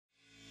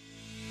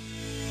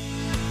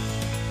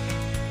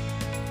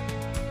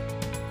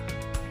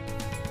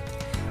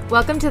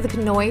Welcome to the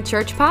Conoy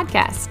Church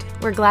Podcast.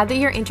 We're glad that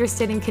you're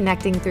interested in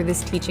connecting through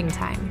this teaching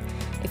time.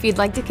 If you'd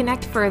like to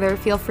connect further,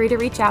 feel free to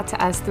reach out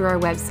to us through our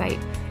website,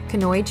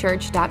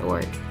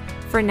 conoychurch.org.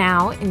 For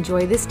now,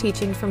 enjoy this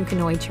teaching from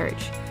Conoy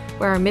Church,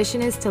 where our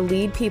mission is to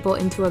lead people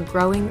into a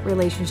growing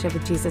relationship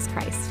with Jesus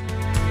Christ.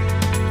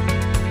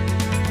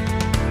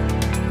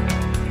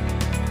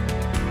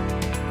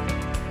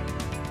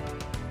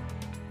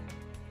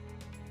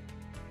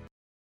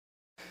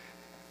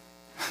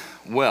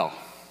 Well,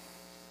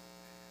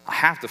 I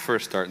have to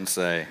first start and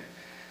say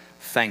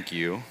thank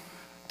you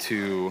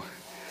to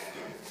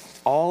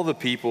all the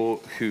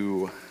people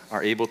who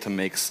are able to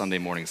make Sunday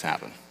mornings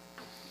happen.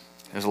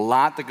 There's a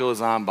lot that goes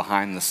on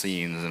behind the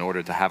scenes in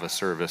order to have a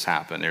service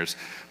happen. There's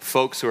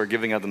folks who are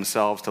giving of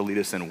themselves to lead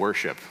us in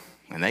worship,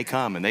 and they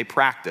come and they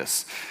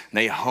practice, and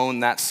they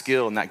hone that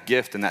skill and that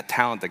gift and that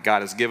talent that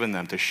God has given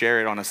them to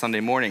share it on a Sunday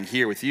morning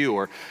here with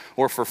you,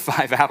 or for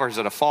 5 hours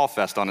at a fall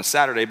fest on a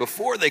Saturday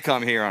before they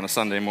come here on a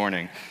Sunday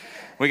morning.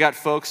 We got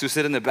folks who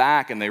sit in the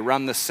back and they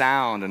run the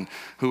sound and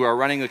who are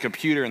running the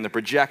computer and the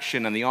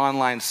projection and the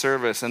online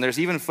service. And there's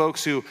even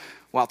folks who,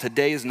 while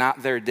today is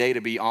not their day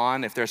to be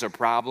on, if there's a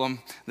problem,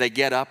 they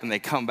get up and they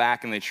come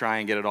back and they try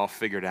and get it all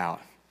figured out.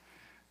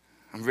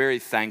 I'm very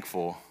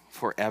thankful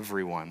for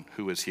everyone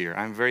who is here.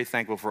 I'm very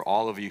thankful for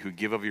all of you who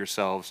give of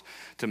yourselves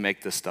to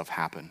make this stuff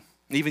happen.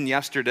 Even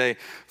yesterday,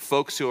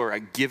 folks who are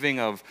giving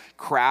of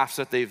crafts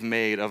that they've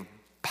made, of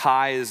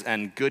pies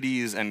and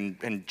goodies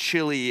and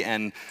chili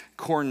and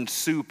corn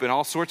soup and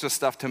all sorts of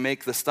stuff to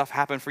make the stuff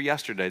happen for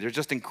yesterday. There's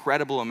just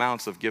incredible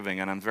amounts of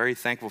giving, and I'm very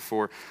thankful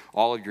for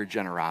all of your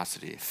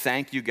generosity.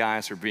 Thank you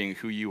guys for being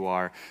who you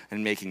are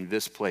and making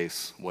this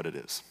place what it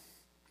is.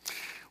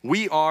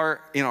 We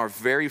are in our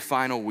very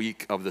final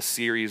week of the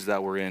series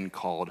that we're in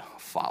called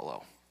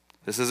Follow.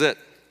 This is it.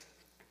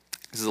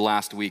 This is the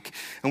last week,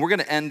 and we're going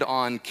to end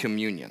on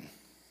communion.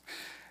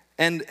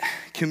 And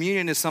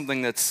communion is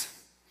something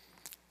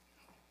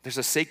there's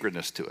a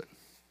sacredness to it.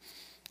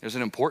 There's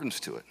an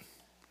importance to it.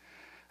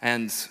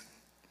 And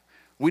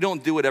we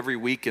don't do it every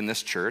week in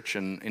this church,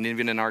 and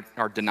even in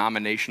our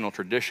denominational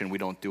tradition, we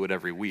don't do it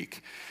every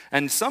week.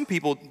 And some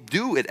people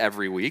do it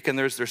every week, and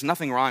there's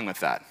nothing wrong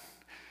with that.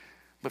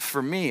 But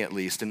for me, at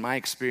least, in my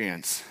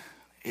experience,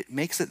 it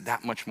makes it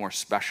that much more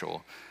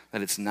special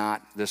that it's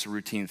not this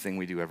routine thing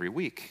we do every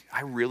week.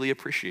 I really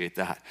appreciate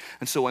that.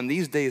 And so when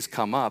these days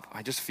come up,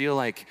 I just feel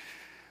like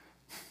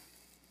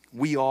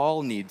we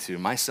all need to,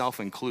 myself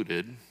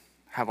included,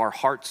 have our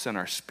hearts and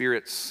our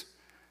spirits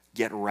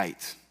get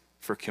right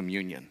for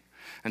communion.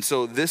 And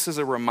so this is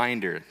a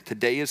reminder.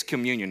 Today is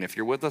communion. If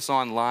you're with us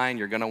online,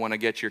 you're going to want to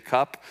get your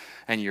cup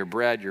and your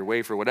bread, your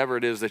wafer, whatever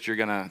it is that you're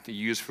going to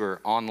use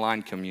for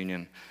online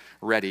communion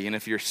ready. And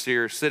if you're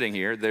sitting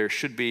here, there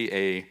should be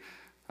a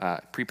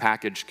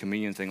prepackaged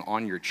communion thing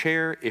on your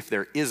chair. If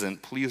there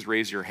isn't, please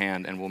raise your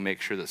hand and we'll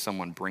make sure that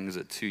someone brings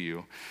it to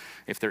you.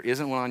 If there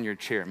isn't one on your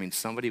chair, it means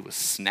somebody was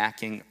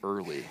snacking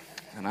early,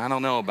 and I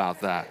don't know about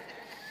that.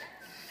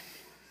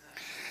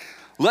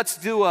 Let's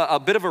do a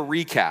bit of a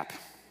recap.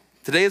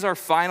 Today is our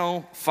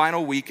final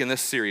week in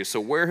this series.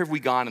 So where have we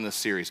gone in this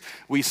series?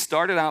 We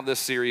started out this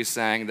series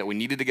saying that we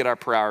needed to get our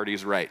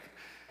priorities right,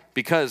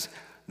 because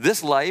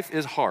this life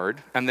is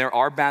hard, and there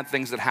are bad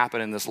things that happen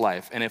in this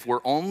life. And if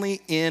we're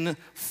only in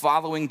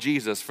following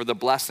Jesus for the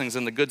blessings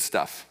and the good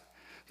stuff,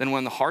 then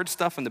when the hard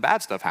stuff and the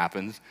bad stuff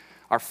happens,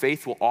 our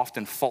faith will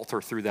often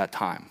falter through that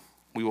time.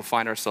 We will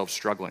find ourselves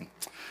struggling.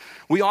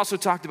 We also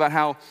talked about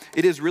how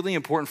it is really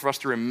important for us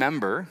to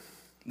remember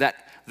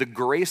that the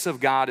grace of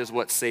God is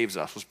what saves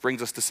us, which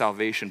brings us to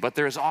salvation. But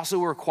there is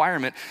also a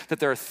requirement that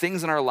there are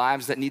things in our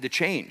lives that need to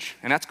change,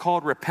 and that's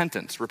called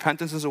repentance.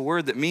 Repentance is a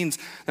word that means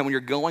that when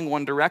you're going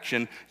one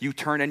direction, you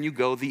turn and you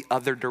go the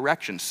other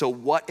direction. So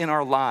what in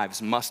our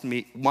lives must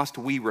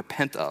we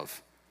repent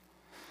of?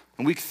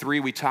 In week 3,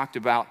 we talked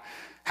about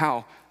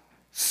how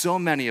so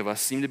many of us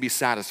seem to be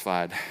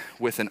satisfied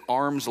with an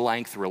arm's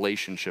length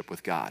relationship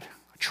with God,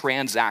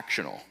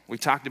 transactional. We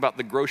talked about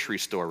the grocery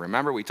store.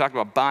 Remember, we talked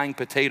about buying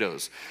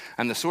potatoes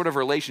and the sort of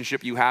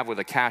relationship you have with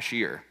a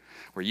cashier,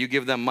 where you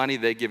give them money,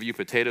 they give you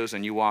potatoes,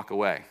 and you walk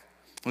away.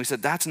 And we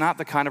said that's not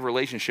the kind of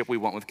relationship we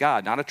want with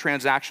God, not a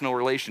transactional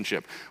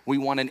relationship. We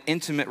want an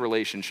intimate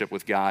relationship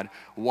with God,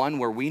 one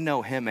where we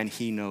know Him and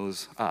He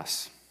knows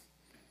us.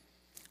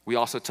 We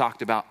also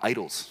talked about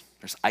idols.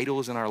 There's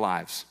idols in our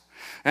lives.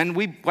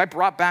 And I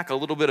brought back a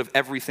little bit of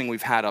everything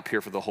we've had up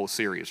here for the whole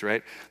series,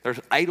 right? There's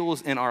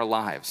idols in our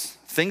lives,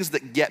 things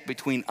that get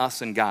between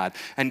us and God.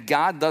 And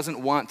God doesn't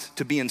want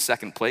to be in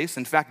second place.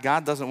 In fact,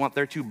 God doesn't want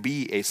there to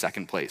be a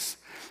second place.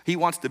 He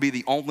wants to be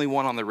the only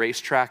one on the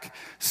racetrack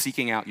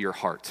seeking out your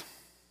heart.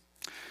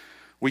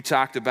 We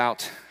talked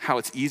about how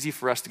it's easy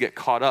for us to get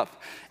caught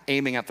up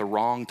aiming at the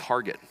wrong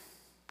target,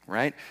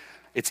 right?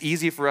 It's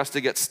easy for us to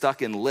get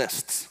stuck in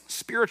lists,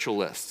 spiritual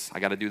lists.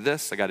 I got to do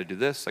this, I got to do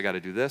this, I got to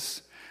do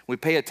this. We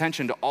pay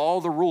attention to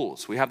all the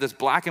rules. We have this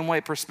black and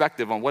white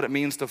perspective on what it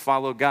means to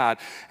follow God,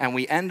 and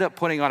we end up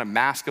putting on a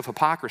mask of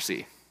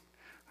hypocrisy.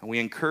 And we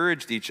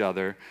encouraged each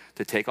other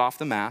to take off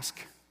the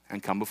mask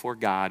and come before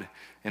God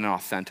in an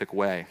authentic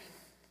way.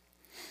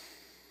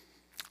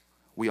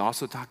 we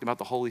also talked about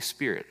the Holy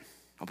Spirit.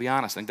 I'll be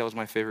honest, I think that was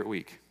my favorite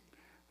week.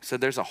 I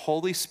said there's a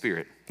Holy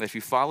Spirit that if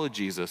you follow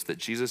Jesus, that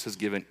Jesus has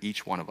given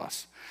each one of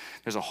us.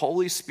 There's a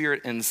Holy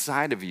Spirit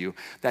inside of you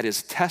that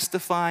is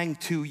testifying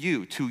to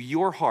you, to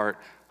your heart,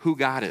 who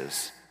God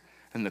is.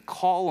 And the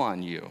call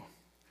on you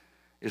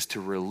is to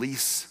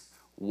release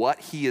what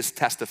he is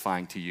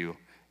testifying to you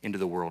into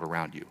the world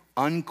around you.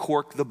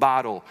 Uncork the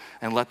bottle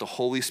and let the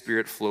Holy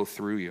Spirit flow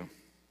through you.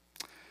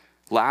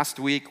 Last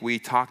week, we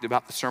talked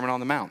about the Sermon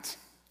on the Mount.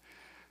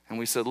 And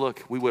we said,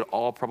 look, we would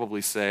all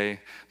probably say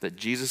that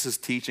Jesus'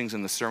 teachings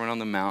in the Sermon on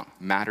the Mount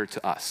matter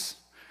to us.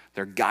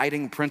 They're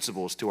guiding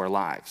principles to our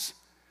lives.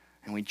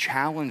 And we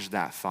challenged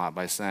that thought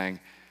by saying,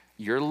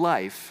 your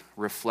life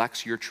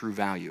reflects your true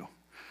value.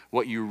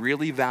 What you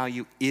really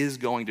value is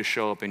going to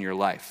show up in your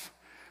life.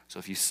 So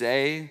if you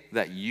say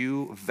that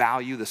you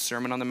value the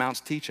Sermon on the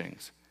Mount's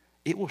teachings,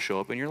 it will show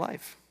up in your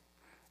life.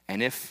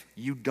 And if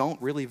you don't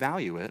really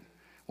value it,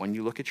 when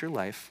you look at your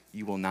life,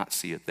 you will not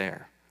see it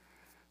there.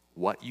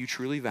 What you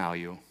truly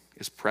value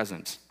is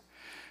present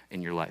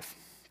in your life.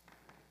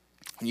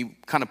 When you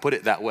kind of put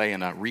it that way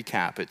in a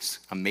recap, it's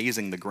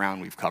amazing the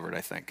ground we've covered,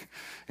 I think,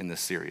 in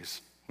this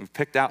series. We've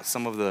picked out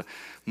some of the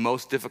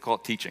most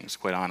difficult teachings,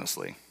 quite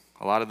honestly.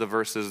 A lot of the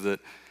verses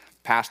that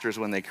pastors,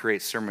 when they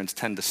create sermons,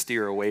 tend to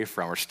steer away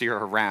from or steer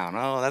around.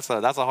 Oh, that's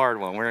a hard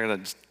one. We're going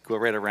to just go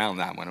right around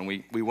that one. And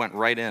we went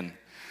right in.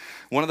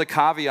 One of the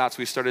caveats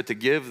we started to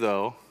give,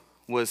 though,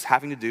 was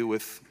having to do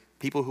with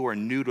people who are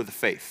new to the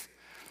faith.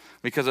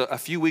 Because a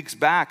few weeks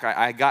back,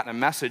 I got a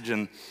message,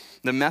 and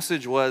the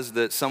message was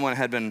that someone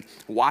had been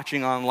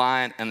watching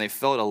online, and they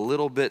felt a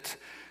little bit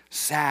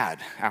sad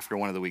after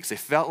one of the weeks. They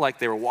felt like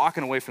they were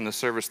walking away from the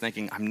service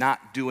thinking, I'm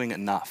not doing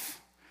enough.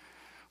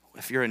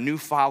 If you're a new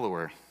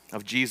follower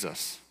of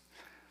Jesus,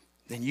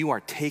 then you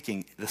are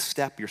taking the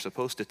step you're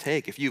supposed to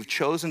take. If you've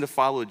chosen to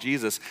follow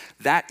Jesus,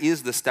 that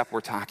is the step we're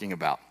talking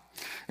about.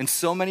 In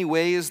so many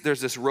ways,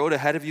 there's this road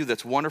ahead of you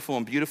that's wonderful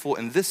and beautiful,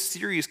 and this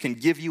series can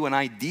give you an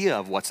idea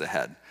of what's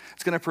ahead.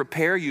 It's going to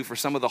prepare you for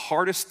some of the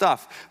hardest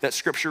stuff that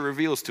Scripture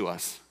reveals to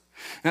us.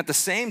 And at the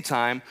same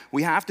time,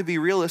 we have to be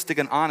realistic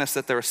and honest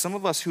that there are some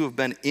of us who have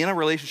been in a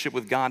relationship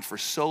with God for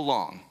so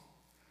long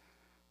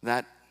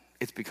that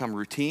it's become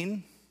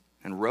routine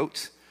and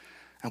rote,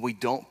 and we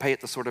don't pay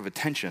it the sort of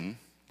attention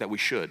that we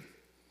should.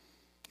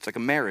 It's like a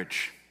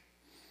marriage.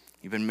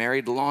 You've been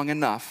married long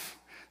enough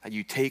that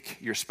you take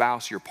your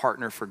spouse, your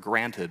partner for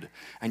granted,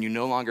 and you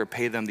no longer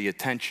pay them the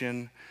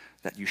attention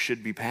that you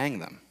should be paying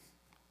them.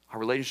 Our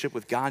relationship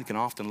with God can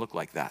often look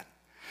like that.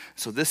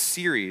 So this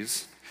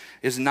series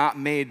is not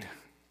made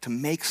to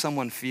make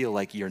someone feel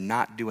like you're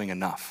not doing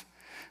enough.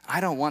 I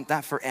don't want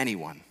that for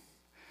anyone,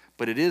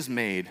 but it is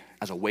made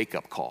as a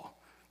wake-up call.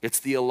 It's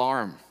the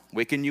alarm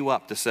waking you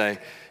up to say,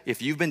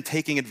 if you've been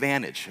taking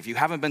advantage, if you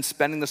haven't been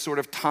spending the sort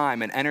of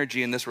time and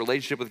energy in this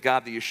relationship with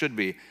God that you should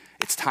be,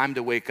 it's time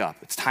to wake up.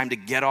 It's time to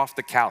get off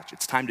the couch.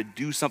 It's time to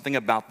do something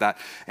about that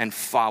and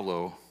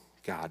follow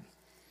God.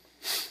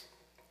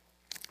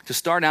 To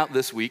start out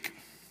this week,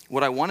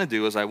 what I want to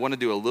do is I want to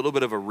do a little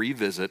bit of a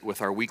revisit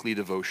with our weekly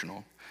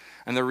devotional.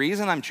 And the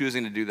reason I'm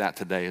choosing to do that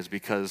today is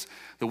because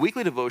the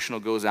weekly devotional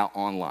goes out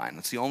online.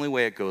 It's the only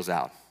way it goes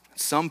out.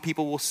 Some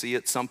people will see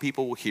it, some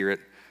people will hear it,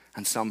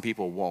 and some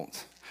people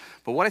won't.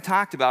 But what I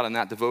talked about in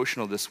that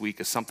devotional this week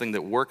is something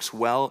that works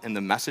well in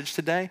the message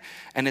today,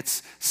 and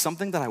it's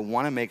something that I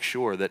want to make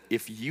sure that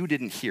if you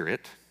didn't hear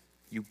it,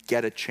 you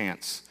get a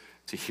chance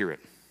to hear it.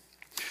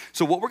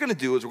 So what we're going to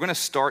do is we're going to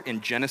start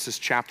in Genesis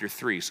chapter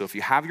 3. So if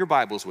you have your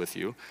Bibles with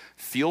you,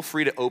 feel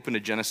free to open to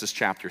Genesis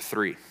chapter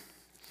 3.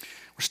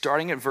 We're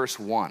starting at verse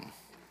 1.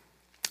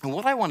 And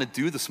what I want to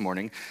do this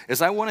morning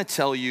is I want to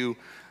tell you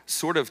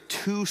sort of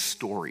two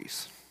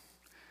stories.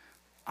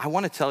 I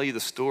want to tell you the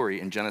story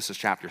in Genesis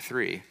chapter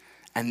 3,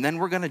 and then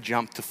we're going to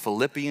jump to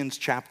Philippians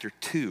chapter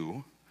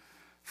 2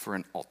 for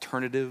an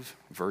alternative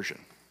version.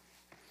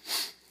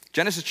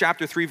 Genesis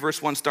chapter 3,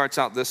 verse 1 starts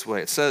out this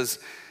way. It says,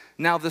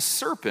 now the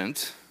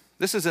serpent,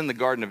 this is in the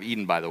Garden of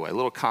Eden, by the way, a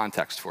little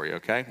context for you,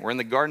 okay? We're in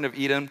the Garden of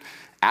Eden.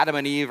 Adam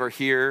and Eve are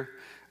here,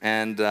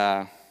 and,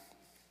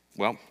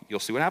 well, you'll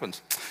see what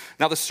happens.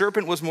 Now the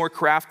serpent was more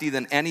crafty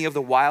than any of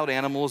the wild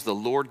animals the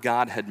Lord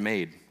God had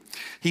made.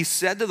 He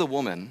said to the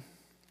woman,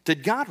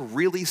 did God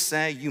really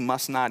say you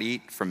must not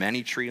eat from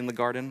any tree in the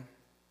garden?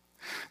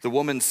 The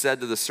woman said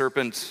to the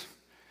serpent,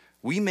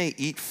 we may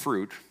eat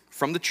fruit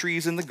from the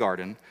trees in the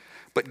garden,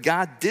 but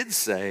God did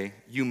say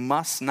you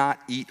must not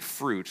eat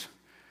fruit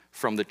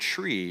from the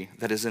tree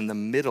that is in the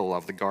middle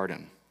of the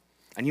garden,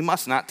 and you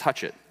must not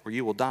touch it, or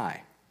you will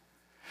die.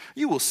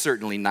 You will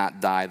certainly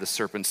not die, the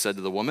serpent said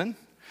to the woman,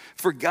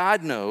 for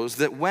God knows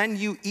that when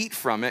you eat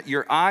from it,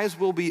 your eyes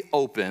will be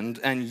opened,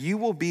 and you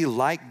will be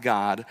like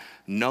God,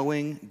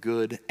 knowing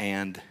good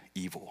and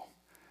evil.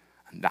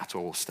 And that's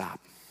where we'll stop.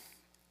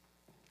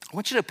 I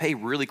want you to pay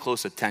really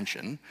close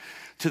attention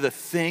to the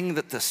thing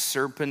that the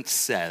serpent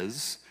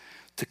says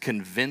to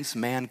convince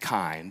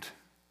mankind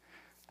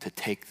to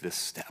take this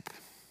step.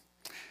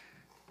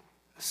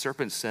 The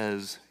serpent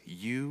says,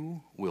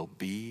 you will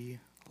be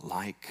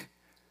like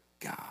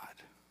God.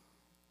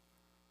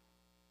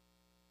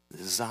 The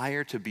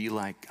desire to be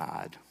like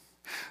God,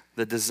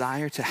 the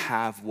desire to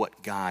have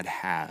what God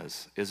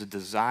has, is a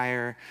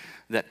desire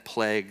that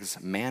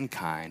plagues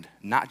mankind,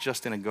 not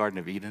just in a Garden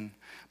of Eden,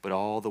 but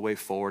all the way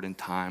forward in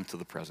time to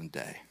the present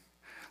day.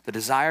 The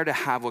desire to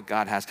have what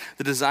God has,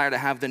 the desire to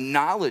have the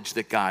knowledge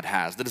that God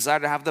has, the desire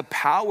to have the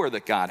power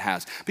that God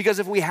has. Because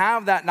if we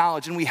have that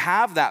knowledge and we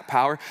have that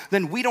power,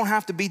 then we don't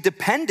have to be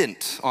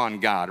dependent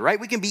on God, right?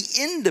 We can be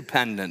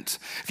independent.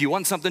 If you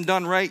want something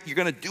done right, you're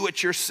gonna do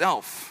it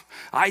yourself.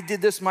 I did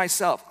this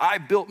myself. I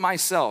built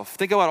myself.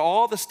 Think about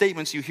all the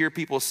statements you hear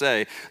people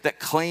say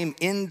that claim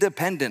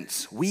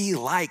independence. We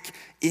like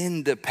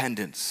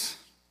independence.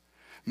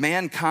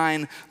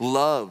 Mankind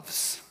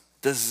loves,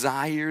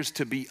 desires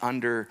to be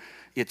under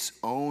its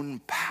own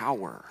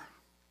power.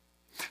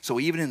 So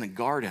even in the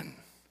garden,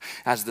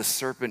 as the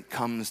serpent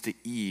comes to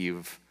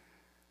Eve,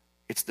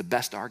 it's the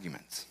best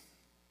argument.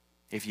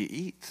 If you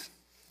eat,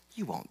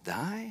 you won't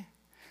die.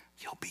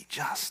 You'll be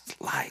just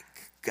like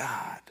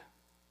God.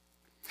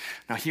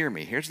 Now hear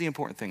me. Here's the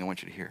important thing I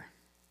want you to hear.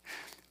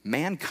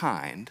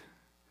 Mankind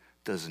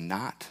does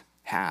not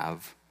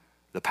have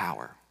the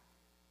power,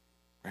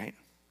 right?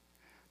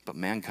 But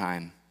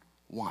mankind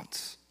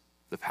wants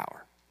the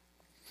power.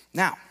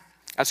 Now,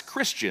 as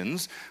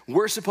Christians,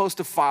 we're supposed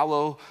to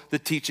follow the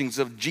teachings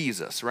of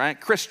Jesus, right?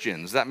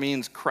 Christians, that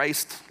means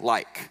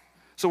Christ-like.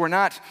 So we're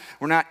not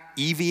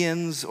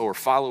Evians or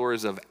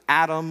followers of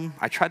Adam.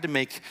 I tried to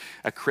make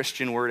a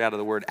Christian word out of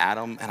the word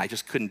Adam, and I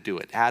just couldn't do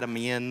it.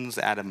 Adamians,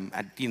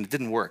 it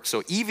didn't work.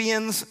 So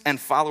Evians and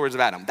followers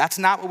of Adam. That's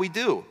not what we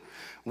do.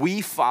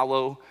 We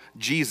follow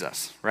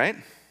Jesus, right?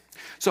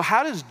 So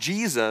how does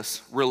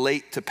Jesus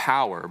relate to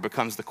power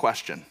becomes the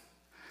question.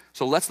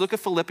 So let's look at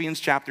Philippians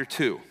chapter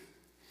 2,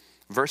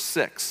 verse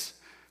 6,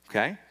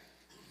 okay?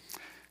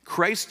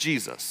 Christ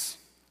Jesus,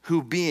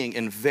 who being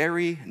in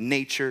very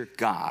nature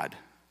God,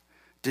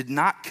 did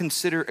not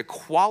consider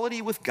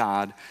equality with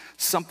God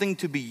something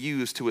to be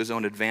used to his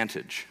own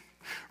advantage.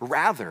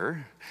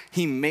 Rather,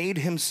 he made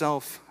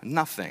himself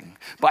nothing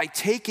by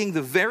taking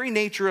the very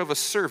nature of a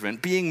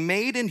servant, being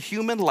made in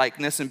human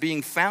likeness and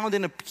being found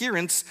in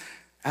appearance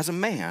as a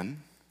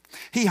man.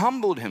 He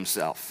humbled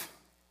himself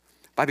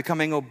by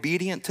becoming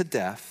obedient to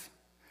death,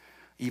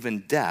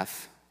 even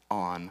death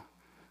on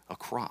a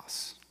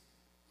cross.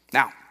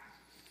 Now,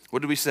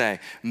 what did we say?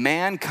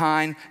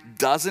 Mankind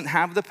doesn't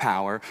have the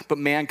power, but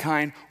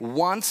mankind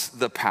wants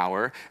the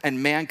power,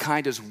 and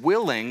mankind is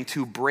willing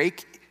to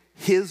break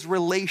his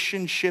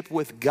relationship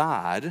with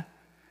God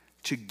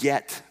to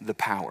get the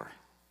power.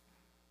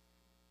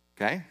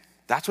 Okay?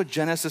 That's what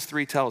Genesis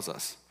 3 tells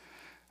us.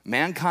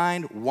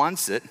 Mankind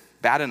wants it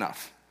bad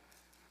enough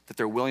that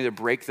they're willing to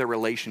break their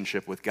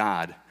relationship with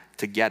God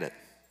to get it.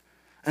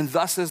 And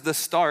thus is the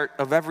start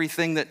of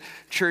everything that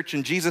church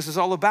and Jesus is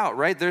all about,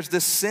 right? There's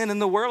this sin in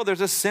the world. There's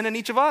a sin in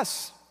each of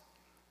us.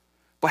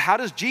 But how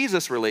does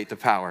Jesus relate to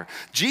power?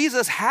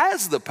 Jesus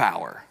has the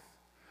power.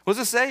 What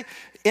does it say?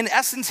 In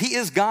essence, he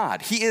is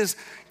God. He is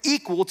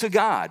equal to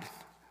God.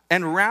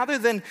 And rather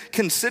than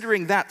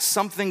considering that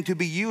something to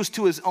be used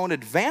to his own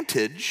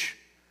advantage,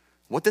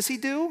 what does he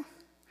do?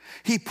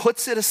 He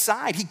puts it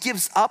aside. He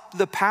gives up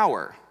the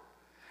power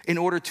in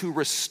order to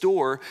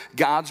restore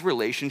God's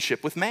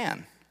relationship with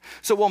man.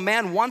 So while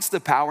man wants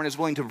the power and is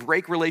willing to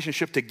break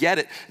relationship to get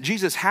it,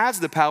 Jesus has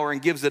the power and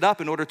gives it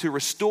up in order to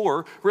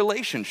restore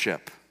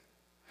relationship.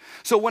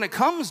 So when it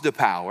comes to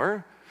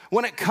power,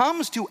 when it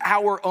comes to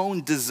our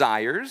own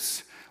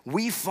desires,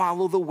 we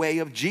follow the way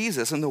of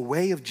Jesus. And the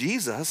way of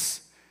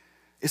Jesus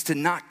is to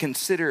not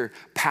consider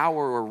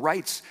power or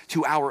rights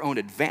to our own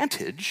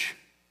advantage,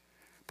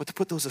 but to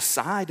put those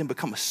aside and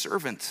become a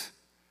servant,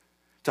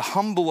 to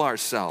humble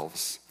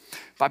ourselves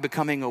by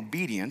becoming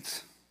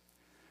obedient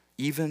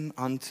even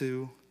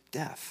unto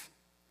death.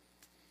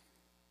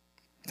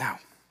 Now,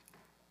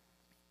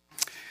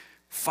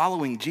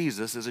 following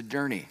Jesus is a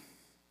journey,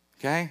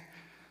 okay?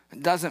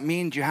 It doesn't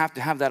mean you have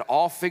to have that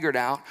all figured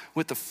out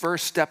with the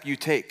first step you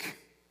take.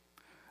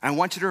 I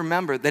want you to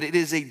remember that it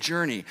is a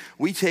journey.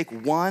 We take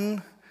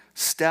one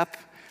step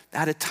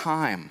at a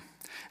time.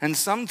 And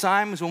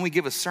sometimes when we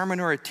give a sermon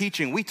or a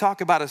teaching, we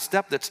talk about a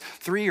step that's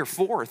 3 or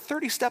 4 or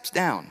 30 steps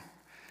down.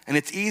 And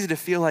it's easy to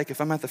feel like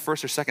if I'm at the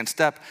first or second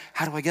step,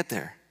 how do I get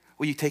there?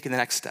 Well, you take the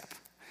next step,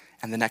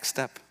 and the next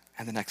step,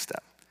 and the next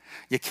step.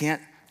 You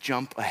can't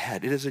jump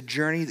ahead. It is a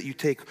journey that you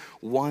take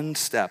one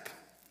step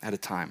at a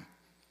time.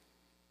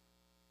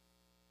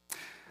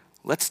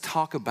 Let's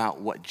talk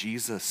about what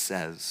Jesus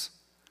says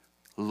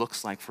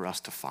looks like for us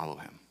to follow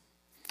him.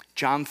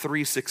 John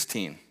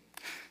 3:16.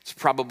 It's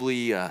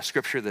probably a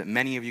scripture that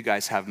many of you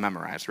guys have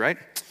memorized, right?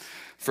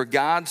 For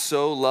God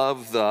so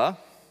loved the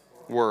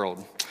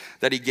world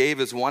that he gave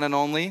his one and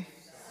only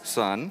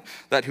Son,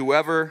 that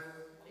whoever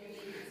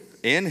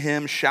in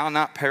him shall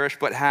not perish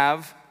but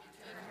have.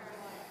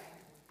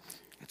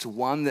 It's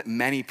one that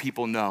many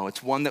people know.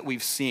 It's one that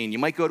we've seen. You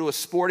might go to a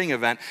sporting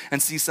event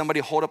and see somebody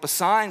hold up a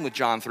sign with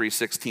John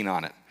 3:16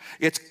 on it.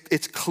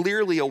 It's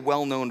clearly a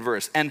well-known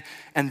verse. And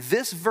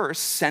this verse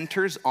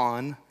centers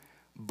on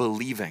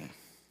believing,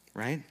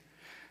 right?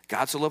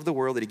 God so loved the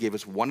world that he gave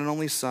his one and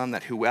only Son,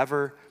 that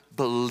whoever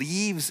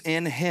believes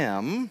in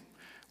him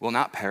will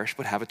not perish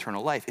but have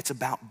eternal life. It's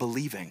about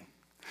believing,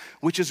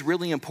 which is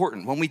really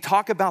important. When we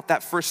talk about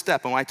that first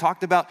step, and when I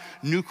talked about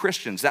new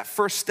Christians, that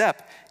first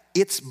step,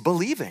 it's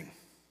believing.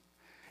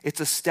 It's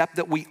a step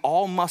that we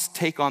all must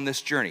take on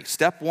this journey.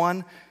 Step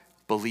one,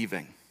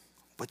 believing.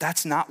 But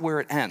that's not where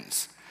it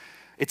ends.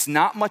 It's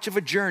not much of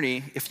a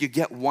journey if you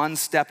get one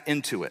step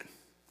into it,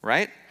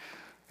 right?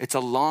 It's a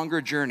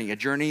longer journey, a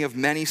journey of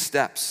many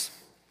steps.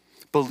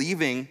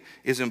 Believing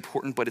is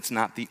important, but it's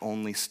not the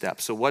only step.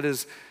 So what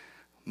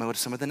are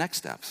some of the next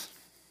steps?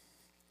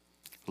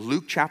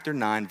 Luke chapter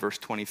 9, verse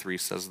 23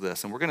 says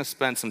this, and we're going to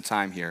spend some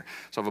time here.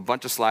 So I have a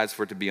bunch of slides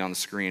for it to be on the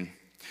screen.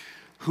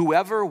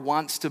 Whoever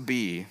wants to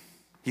be,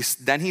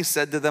 then he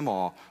said to them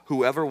all,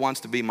 whoever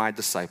wants to be my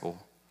disciple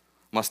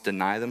must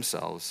deny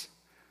themselves,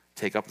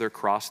 take up their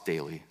cross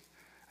daily,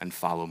 and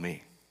follow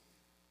me.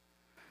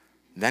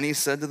 Then he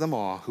said to them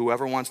all,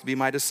 whoever wants to be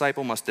my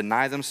disciple must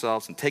deny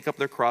themselves and take up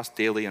their cross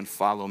daily and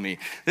follow me.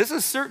 This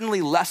is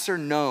certainly lesser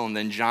known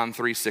than John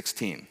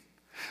 3:16.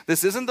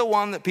 This isn't the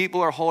one that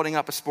people are holding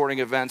up at sporting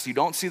events. You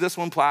don't see this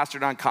one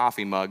plastered on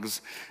coffee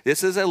mugs.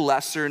 This is a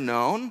lesser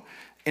known,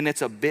 and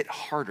it's a bit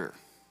harder,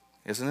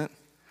 isn't it?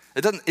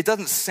 It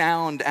doesn't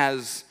sound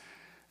as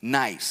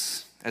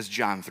nice as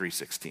John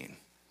 3:16.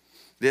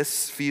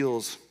 This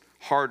feels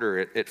harder,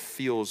 it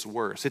feels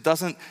worse. It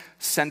doesn't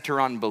center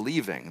on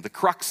believing. The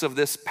crux of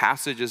this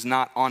passage is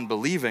not on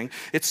believing,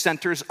 it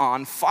centers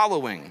on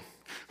following.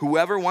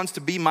 Whoever wants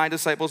to be my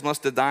disciples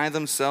must deny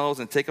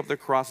themselves and take up their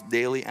cross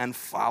daily and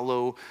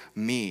follow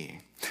me.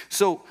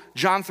 So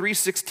John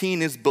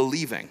 3:16 is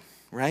believing,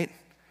 right?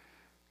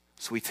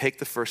 So we take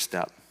the first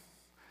step,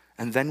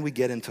 and then we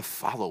get into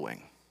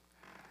following.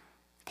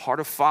 Part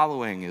of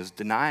following is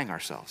denying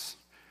ourselves.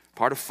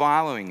 Part of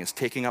following is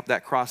taking up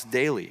that cross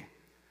daily.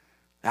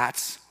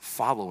 That's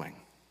following.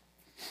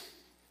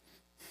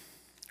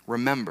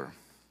 Remember,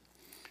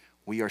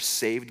 we are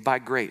saved by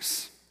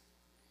grace.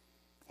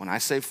 When I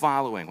say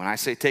following, when I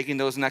say taking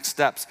those next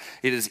steps,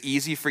 it is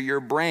easy for your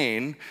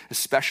brain,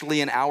 especially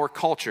in our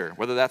culture,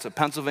 whether that's a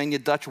Pennsylvania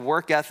Dutch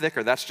work ethic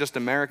or that's just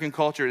American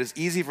culture, it is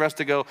easy for us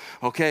to go,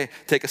 okay,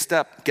 take a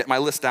step, get my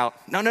list out.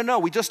 No,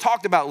 we just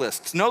talked about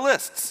lists. No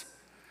lists,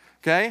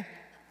 okay?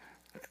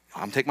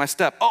 I'm taking my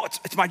step. Oh,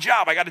 it's my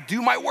job. I got to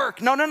do my work.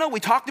 No.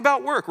 We talked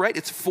about work, right?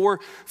 It's for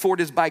it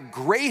is by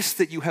grace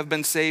that you have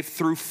been saved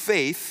through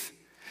faith.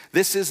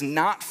 This is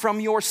not from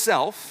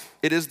yourself.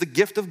 It is the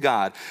gift of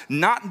God,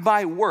 not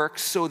by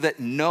works, so that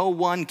no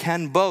one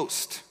can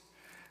boast.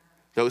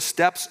 Those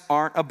steps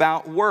aren't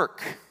about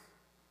work,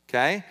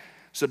 okay?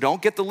 So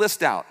don't get the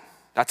list out.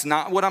 That's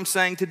not what I'm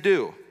saying to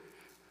do.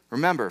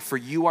 Remember, for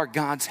you are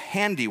God's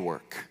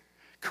handiwork,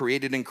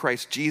 created in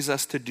Christ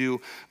Jesus to do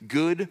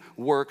good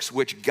works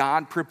which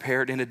God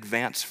prepared in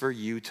advance for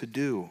you to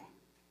do.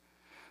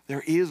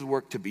 There is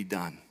work to be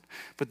done,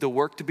 but the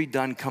work to be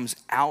done comes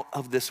out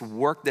of this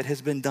work that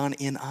has been done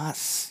in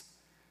us.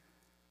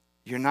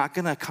 You're not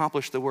going to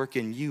accomplish the work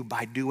in you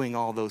by doing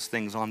all those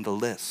things on the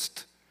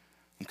list,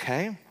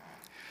 okay?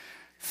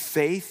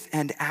 Faith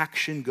and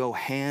action go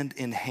hand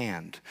in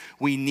hand.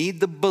 We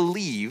need the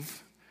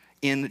believe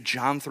in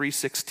John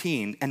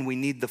 3:16, and we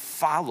need the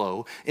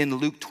follow in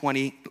Luke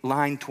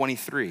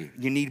 9:23.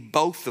 You need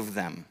both of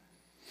them.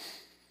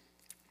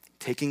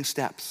 Taking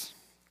steps,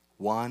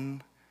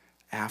 one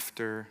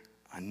after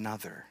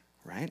another,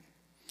 right?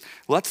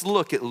 Let's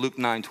look at Luke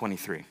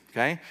 9:23,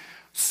 okay?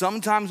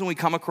 Sometimes when we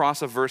come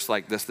across a verse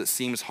like this that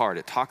seems hard,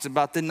 it talks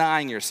about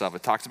denying yourself,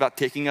 it talks about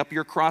taking up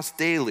your cross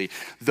daily.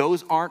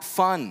 Those aren't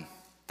fun.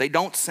 They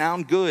don't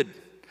sound good.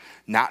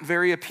 Not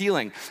very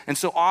appealing. And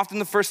so often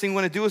the first thing we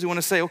want to do is we want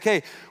to say,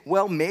 okay,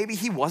 well, maybe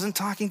he wasn't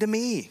talking to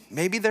me.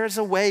 Maybe there's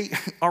a way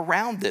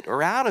around it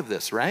or out of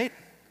this, right?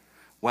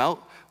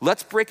 Well,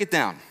 let's break it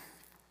down.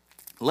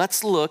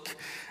 Let's look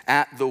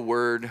at the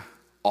word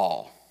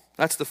all.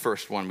 That's the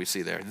first one we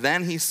see there.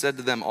 Then he said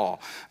to them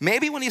all.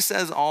 Maybe when he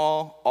says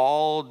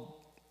all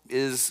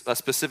is a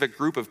specific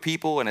group of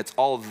people and it's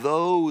all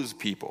those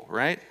people,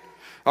 right?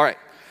 All right,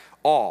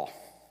 all.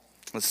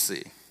 Let's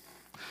see.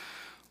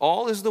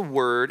 All is the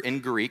word in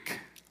Greek,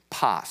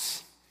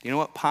 pas. You know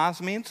what pas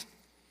means?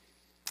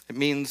 It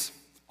means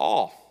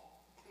all.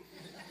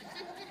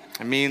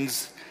 It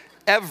means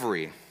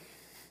every.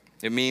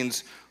 It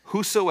means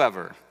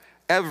whosoever,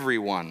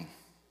 everyone.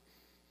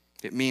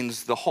 It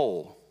means the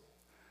whole.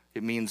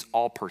 It means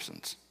all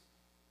persons.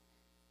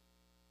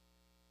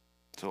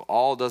 So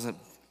all doesn't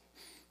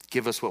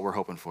give us what we're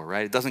hoping for,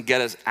 right? It doesn't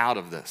get us out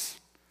of this.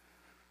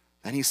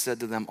 Then he said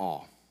to them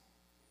all.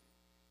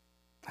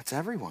 That's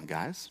everyone,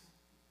 guys.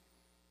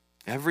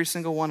 Every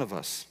single one of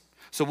us.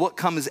 So what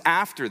comes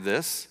after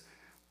this,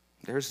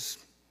 there's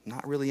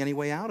not really any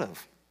way out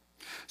of.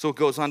 So it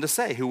goes on to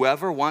say,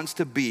 whoever wants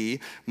to be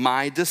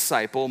my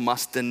disciple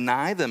must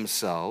deny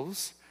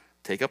themselves,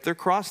 take up their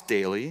cross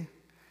daily,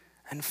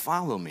 and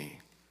follow me.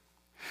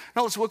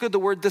 Now let's look at the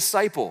word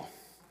disciple.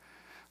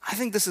 I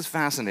think this is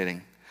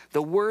fascinating.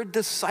 The word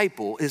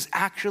disciple is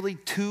actually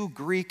two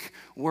Greek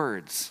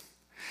words.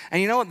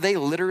 And you know what they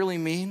literally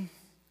mean?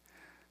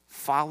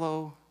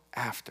 Follow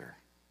after.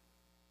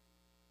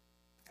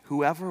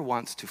 Whoever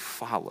wants to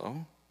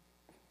follow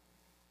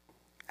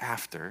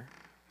after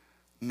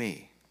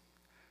me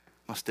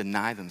must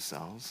deny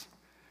themselves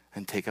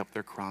and take up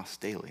their cross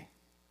daily.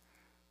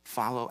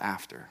 Follow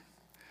after.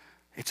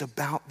 It's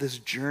about this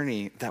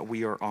journey that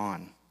we are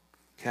on.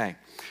 Okay,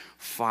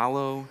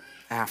 follow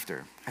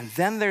after. And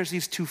then there's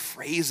these two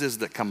phrases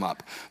that come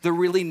up. They're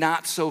really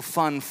not so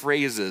fun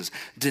phrases.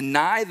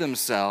 Deny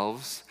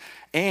themselves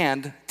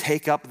and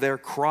take up their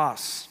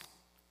cross.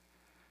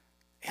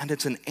 And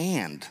it's an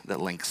and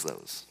that links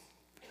those,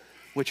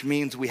 which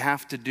means we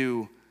have to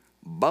do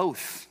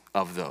both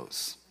of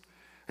those.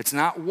 It's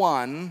not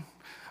one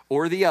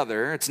or the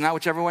other. It's not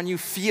whichever one you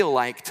feel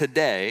like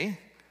today.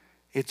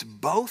 It's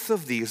both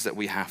of these that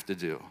we have to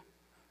do.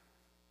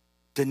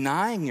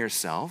 Denying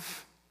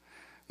yourself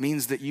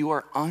means that you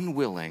are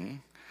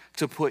unwilling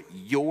to put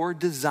your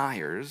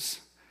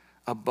desires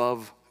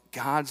above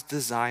God's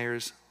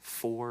desires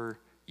for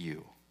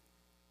you.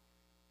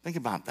 Think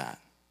about that.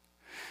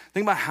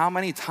 Think about how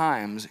many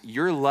times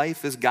your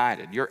life is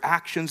guided, your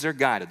actions are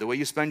guided, the way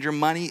you spend your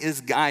money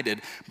is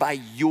guided by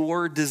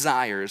your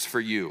desires for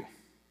you,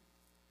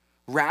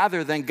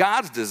 rather than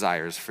God's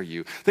desires for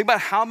you. Think about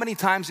how many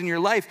times in your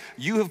life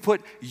you have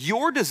put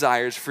your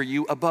desires for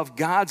you above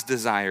God's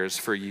desires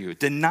for you.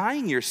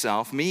 Denying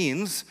yourself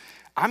means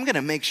I'm going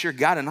to make sure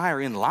God and I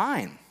are in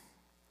line.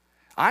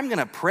 I'm going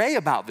to pray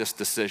about this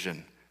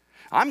decision.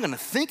 I'm going to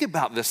think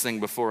about this thing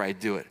before I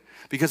do it,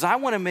 because I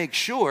want to make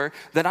sure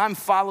that I'm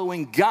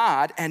following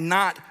God and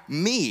not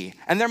me.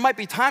 And there might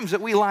be times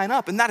that we line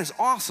up, and that is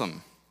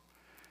awesome.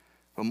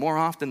 But more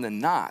often than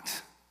not,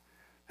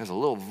 there's a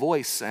little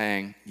voice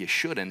saying, you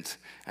shouldn't,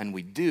 and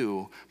we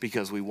do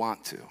because we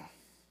want to.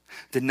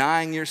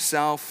 Denying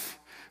yourself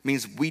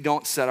means we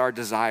don't set our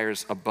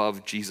desires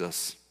above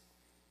Jesus.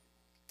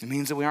 It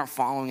means that we aren't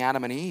following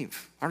Adam and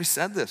Eve. I already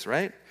said this,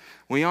 right?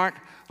 We aren't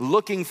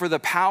looking for the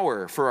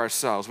power for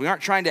ourselves. We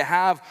aren't trying to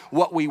have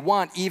what we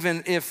want,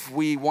 even if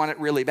we want it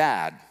really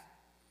bad,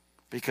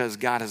 because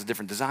God has a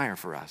different desire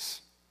for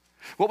us.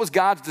 What was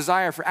God's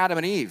desire for Adam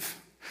and Eve?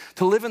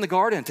 To live in the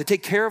garden, to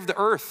take care of the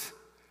earth,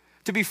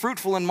 to be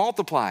fruitful and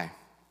multiply.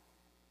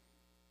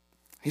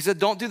 He said,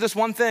 don't do this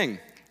one thing.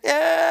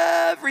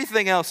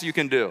 Everything else you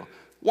can do.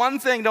 One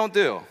thing don't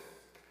do.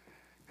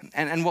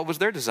 And what was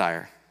their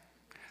desire?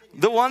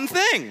 The one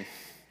thing.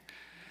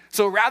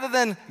 So rather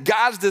than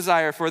God's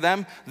desire for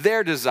them,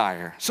 their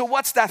desire. So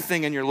what's that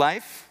thing in your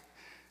life?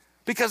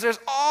 Because there's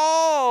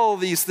all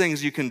these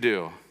things you can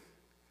do.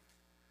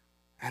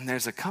 And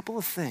there's a couple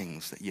of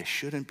things that you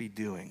shouldn't be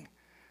doing,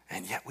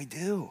 and yet we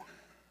do.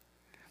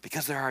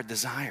 Because they're our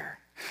desire.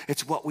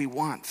 It's what we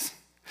want.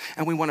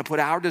 And we want to put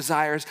our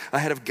desires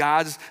ahead of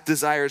God's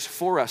desires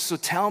for us. So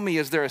tell me,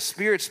 is there a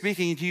spirit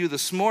speaking to you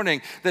this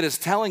morning that is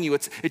telling you,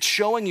 it's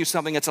showing you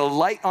something, it's a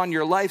light on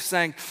your life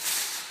saying,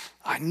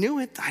 I knew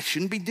it, I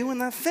shouldn't be doing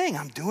that thing,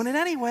 I'm doing it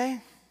anyway.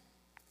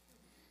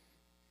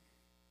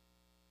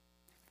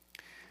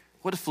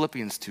 What does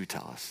Philippians 2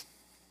 tell us?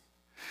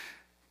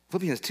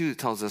 Philippians 2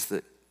 tells us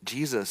that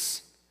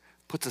Jesus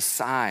puts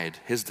aside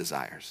his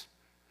desires,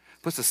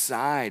 puts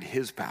aside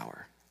his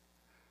power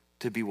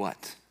to be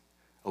what?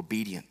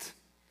 Obedient,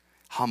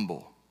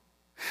 humble.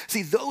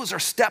 See, those are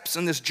steps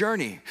in this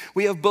journey.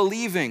 We have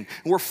believing,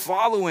 we're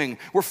following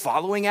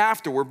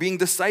after, we're being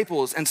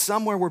disciples, and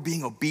somewhere we're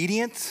being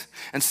obedient,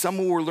 and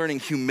somewhere we're learning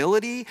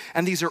humility,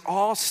 and these are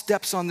all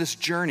steps on this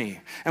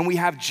journey. And we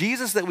have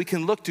Jesus that we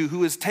can look to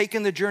who has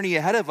taken the journey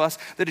ahead of us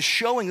that is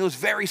showing those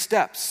very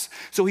steps.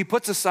 So he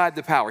puts aside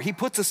the power, he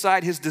puts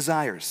aside his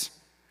desires,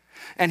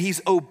 and he's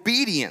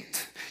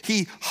obedient.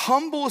 He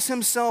humbles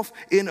himself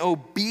in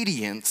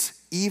obedience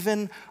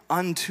even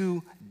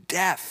unto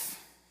death.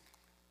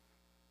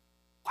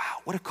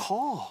 Wow, what a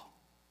call.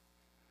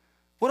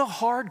 What a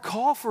hard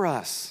call for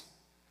us.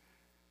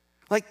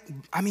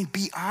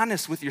 Be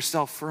honest with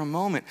yourself for a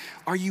moment.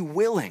 Are you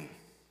willing?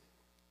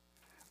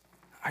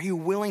 Are you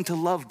willing to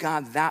love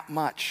God that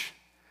much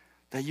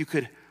that you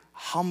could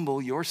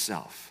humble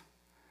yourself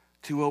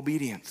to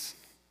obedience,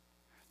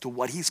 to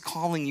what he's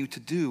calling you to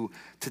do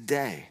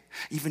today,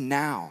 even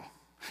now,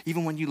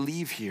 even when you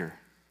leave here,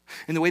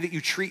 in the way that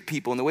you treat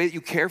people, in the way that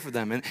you care for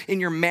them, and in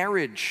your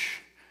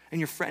marriage, in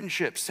your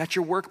friendships, at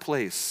your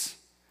workplace?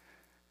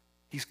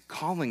 He's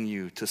calling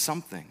you to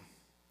something.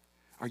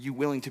 Are you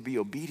willing to be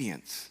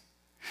obedient?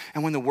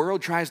 And when the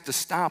world tries to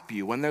stop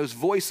you, when those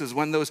voices,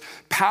 when those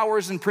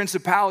powers and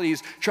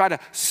principalities try to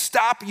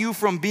stop you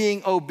from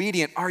being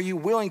obedient, are you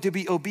willing to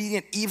be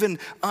obedient even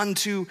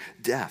unto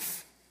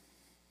death?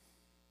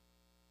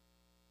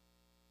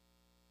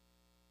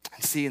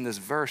 And see, in this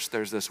verse,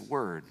 there's this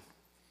word.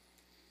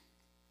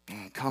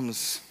 And it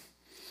comes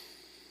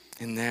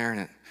in there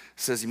and it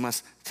says you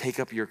must take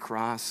up your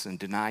cross and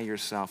deny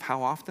yourself.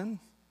 How often?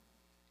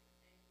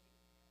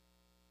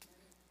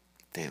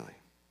 Daily.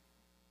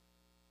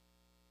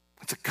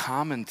 It's a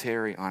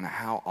commentary on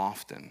how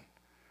often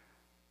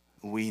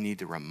we need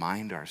to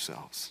remind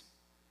ourselves,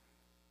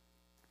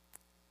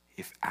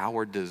 if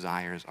our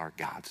desires are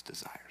God's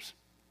desires?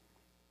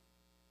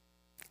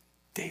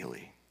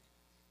 Daily.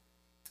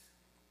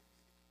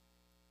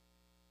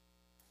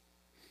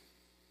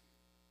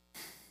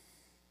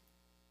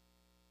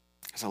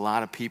 There's a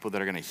lot of people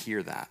that are going to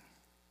hear that.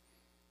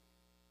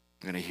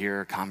 You're going to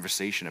hear a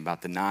conversation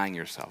about denying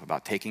yourself,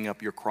 about taking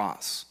up your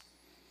cross.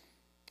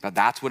 Now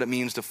that's what it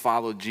means to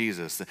follow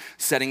Jesus,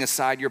 setting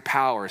aside your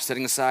power,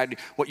 setting aside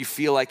what you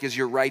feel like is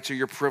your rights or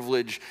your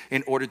privilege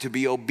in order to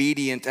be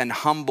obedient and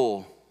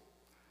humble.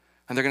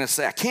 And they're going to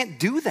say, I can't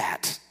do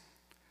that.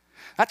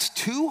 That's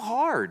too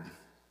hard.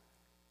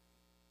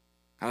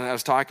 I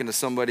was talking to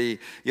somebody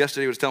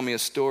yesterday who was telling me a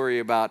story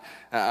about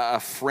a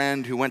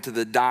friend who went to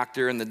the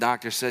doctor, and the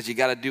doctor says, you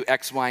got to do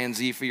X, Y, and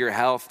Z for your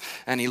health.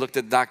 And he looked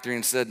at the doctor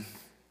and said,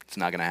 it's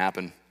not going to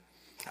happen.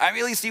 I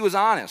mean, at least he was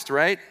honest,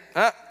 right?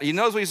 He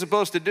knows what he's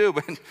supposed to do,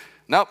 but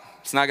nope,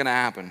 it's not going to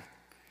happen.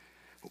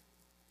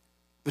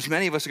 But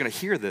many of us are going to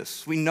hear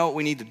this. We know what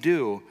we need to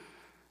do.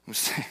 We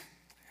say,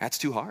 that's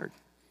too hard.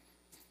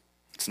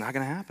 It's not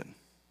going to happen.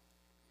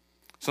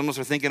 Some of us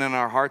are thinking in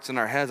our hearts and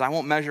our heads, I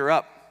won't measure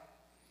up.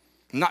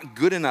 I'm not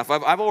good enough.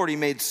 I've already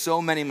made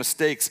so many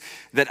mistakes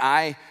that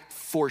I,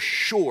 for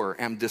sure,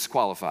 am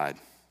disqualified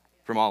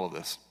from all of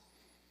this.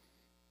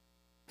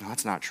 No,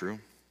 that's not true.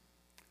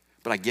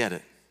 But I get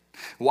it.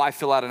 Why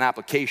fill out an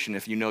application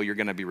if you know you're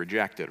going to be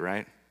rejected,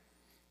 right?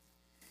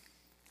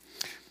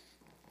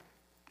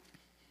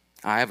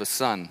 I have a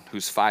son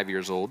who's 5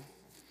 years old,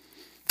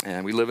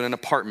 and we live in an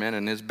apartment.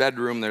 In his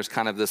bedroom, there's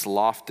kind of this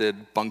lofted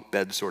bunk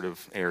bed sort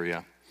of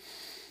area,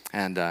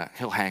 and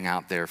he'll hang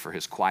out there for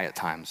his quiet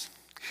times.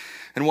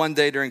 And one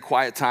day during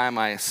quiet time,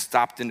 I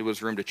stopped into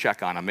his room to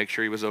check on him, make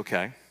sure he was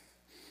okay.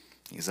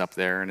 He's up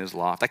there in his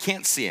loft. I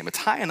can't see him. It's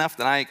high enough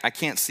that I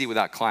can't see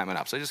without climbing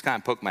up. So I just kind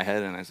of poked my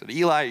head in and I said,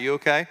 Eli, are you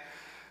okay?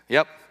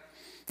 Yep.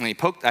 And he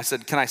poked, I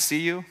said, can I see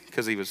you?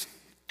 Because he was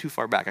too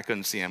far back, I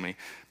couldn't see him. And he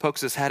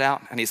pokes his head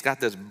out and he's got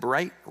this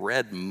bright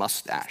red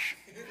mustache.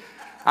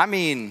 I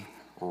mean,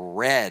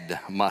 red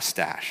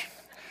mustache.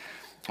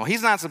 Well,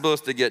 he's not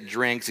supposed to get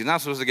drinks. He's not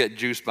supposed to get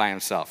juice by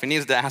himself. He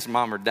needs to ask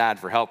mom or dad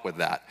for help with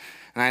that.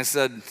 And I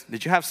said,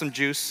 did you have some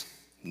juice?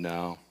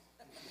 No.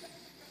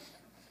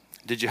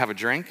 Did you have a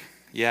drink?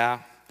 Yeah.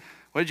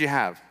 What did you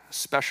have?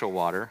 Special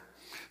water.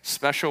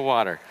 Special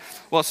water.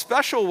 Well,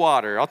 special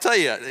water, I'll tell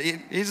you,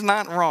 he's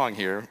not wrong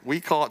here.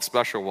 We call it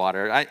special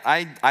water.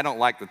 I don't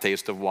like the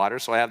taste of water,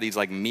 so I have these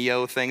like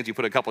Mio things. You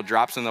put a couple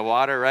drops in the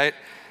water, right?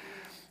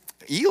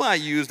 Eli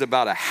used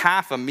about a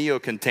half a Mio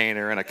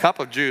container and a cup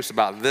of juice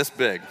about this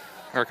big,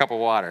 or a cup of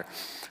water.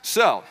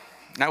 So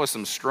that was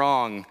some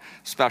strong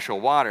special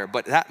water,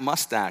 but that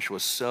mustache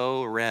was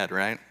so red,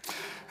 right?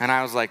 And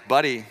I was like,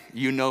 buddy,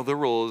 you know the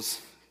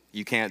rules.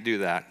 You can't do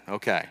that.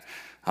 Okay.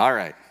 All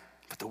right.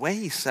 But the way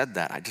he said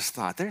that, I just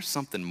thought, there's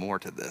something more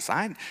to this.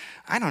 I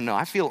don't know.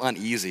 I feel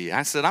uneasy.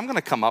 I said, I'm going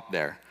to come up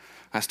there.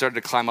 I started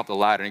to climb up the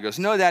ladder. And he goes,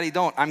 no, Daddy,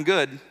 don't. I'm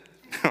good.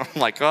 I'm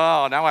like,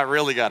 oh, now I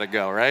really got to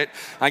go, right?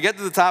 I get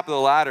to the top of the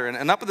ladder,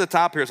 and up at the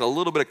top here is a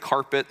little bit of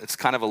carpet. It's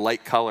kind of a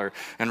light color.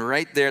 And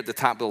right there at the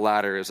top of the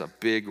ladder is a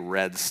big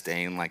red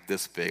stain like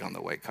this big on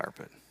the white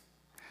carpet.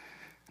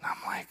 And I'm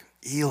like,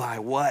 Eli,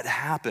 what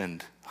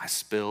happened? I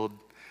spilled.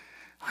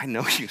 I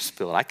know you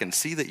spilled. I can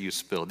see that you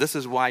spilled. This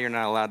is why you're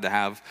not allowed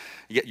to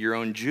get your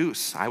own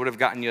juice. I would have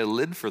gotten you a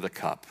lid for the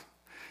cup.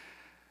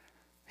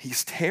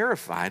 He's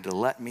terrified to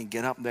let me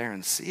get up there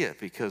and see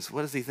it because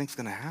what does he think's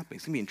going to happen?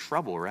 He's going to be in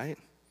trouble, right?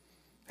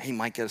 He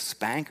might get a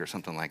spank or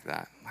something like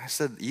that. I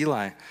said,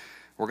 Eli,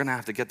 we're going to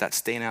have to get that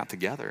stain out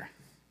together.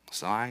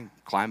 So I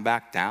climbed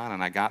back down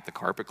and I got the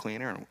carpet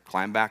cleaner and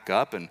climbed back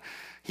up and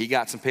he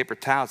got some paper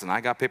towels and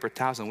I got paper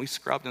towels and we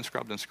scrubbed and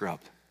scrubbed and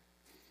scrubbed.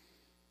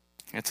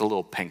 It's a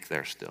little pink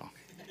there still.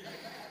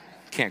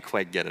 Can't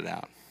quite get it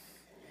out.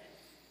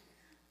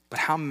 But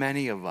how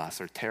many of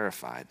us are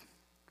terrified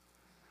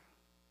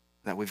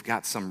that we've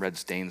got some red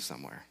stain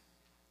somewhere?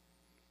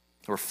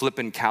 We're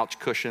flipping couch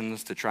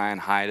cushions to try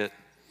and hide it.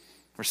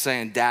 We're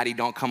saying, Daddy,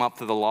 don't come up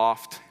to the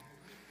loft.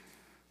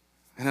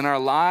 And in our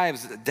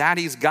lives,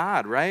 Daddy's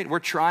God, right? We're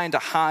trying to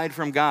hide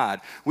from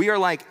God. We are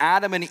like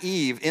Adam and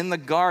Eve in the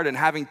garden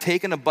having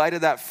taken a bite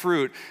of that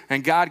fruit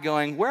and God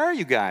going, where are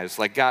you guys?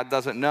 Like God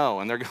doesn't know.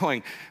 And they're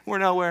going, we're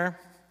nowhere,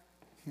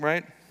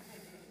 right?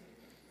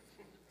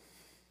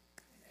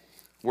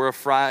 We're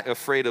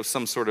afraid of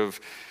some sort of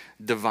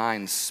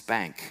divine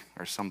spank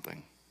or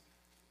something.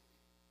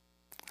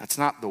 That's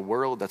not the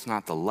world, that's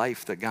not the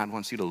life that God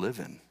wants you to live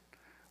in,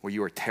 where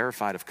you are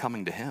terrified of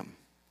coming to him.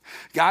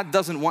 God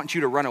doesn't want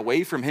you to run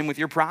away from him with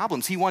your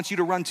problems. He wants you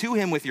to run to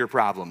him with your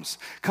problems.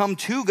 Come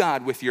to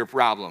God with your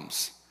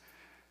problems.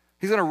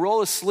 He's going to roll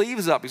his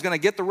sleeves up. He's going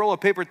to get the roll of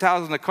paper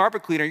towels and the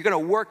carpet cleaner. You're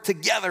going to work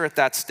together at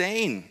that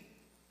stain.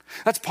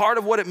 That's part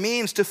of what it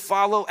means to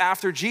follow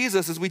after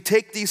Jesus as we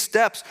take these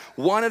steps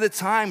one at a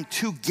time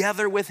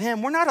together with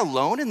him. We're not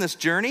alone in this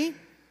journey.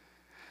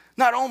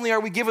 Not only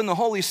are we given the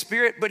Holy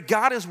Spirit, but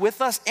God is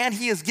with us and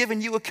he has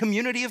given you a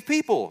community of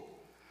people.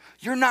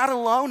 You're not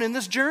alone in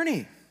this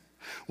journey.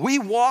 We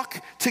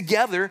walk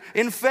together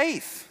in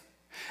faith.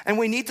 And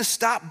we need to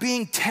stop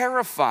being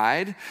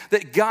terrified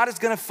that God is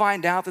going to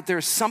find out that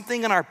there's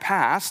something in our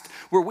past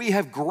where we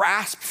have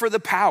grasped for the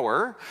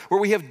power, where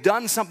we have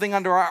done something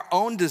under our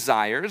own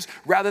desires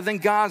rather than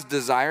God's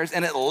desires,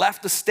 and it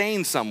left a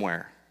stain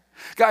somewhere.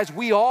 Guys,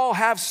 we all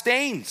have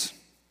stains.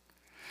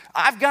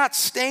 I've got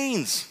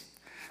stains.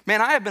 Man,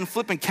 I have been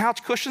flipping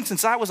couch cushions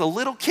since I was a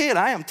little kid.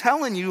 I am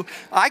telling you,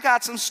 I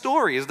got some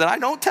stories that I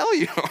don't tell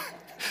you.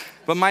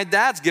 But my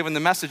dad's giving the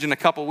message in a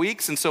couple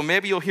weeks, and so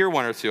maybe you'll hear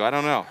one or two. I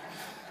don't know.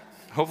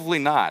 Hopefully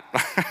not.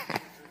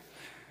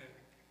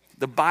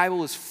 The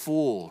Bible is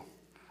full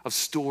of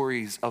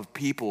stories of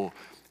people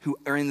who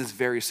are in this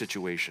very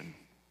situation.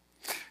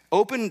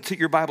 Open to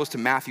your Bibles to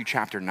Matthew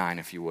chapter 9,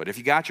 if you would. If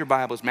you got your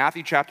Bibles,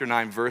 Matthew chapter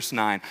 9, verse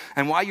 9.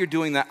 And while you're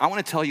doing that, I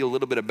want to tell you a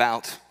little bit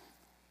about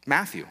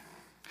Matthew.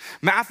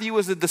 Matthew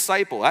is a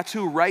disciple. That's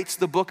who writes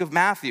the book of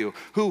Matthew,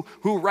 who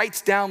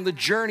writes down the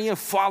journey of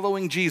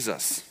following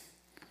Jesus.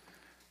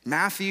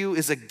 Matthew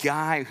is a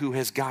guy who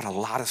has got a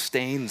lot of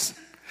stains.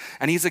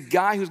 And he's a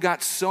guy who's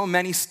got so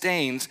many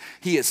stains,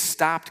 he has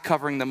stopped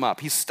covering them up.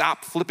 He's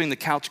stopped flipping the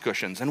couch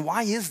cushions. And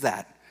why is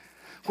that?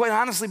 Quite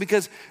honestly,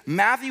 because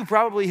Matthew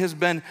probably has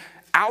been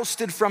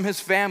ousted from his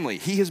family.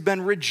 He has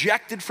been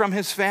rejected from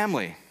his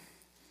family.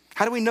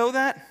 How do we know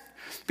that?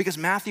 Because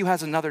Matthew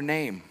has another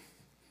name.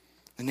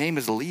 The name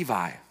is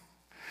Levi.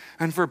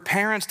 And for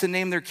parents to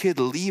name their kid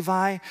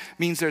Levi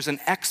means there's an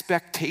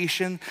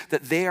expectation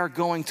that they are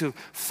going to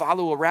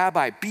follow a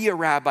rabbi, be a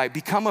rabbi,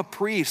 become a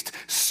priest,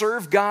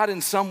 serve God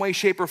in some way,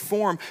 shape, or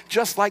form,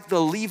 just like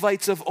the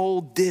Levites of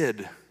old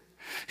did.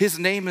 His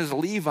name is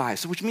Levi,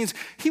 which means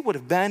he would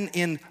have been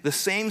in the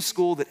same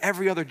school that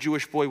every other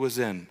Jewish boy was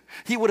in.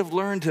 He would have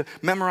learned to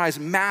memorize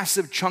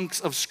massive chunks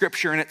of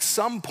scripture, and at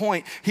some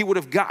point, he would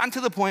have gotten to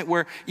the point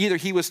where either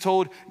he was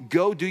told,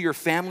 go do your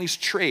family's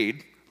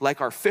trade, like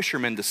our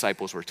fishermen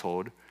disciples were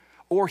told,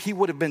 or he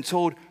would have been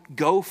told,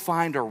 go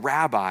find a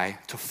rabbi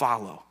to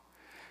follow.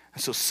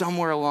 And so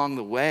somewhere along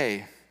the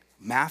way,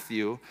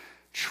 Matthew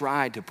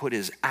tried to put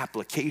his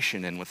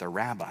application in with a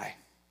rabbi,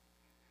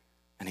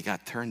 and he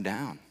got turned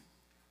down.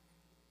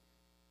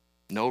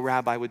 No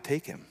rabbi would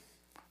take him.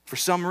 For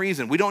some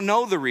reason, we don't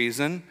know the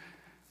reason.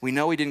 We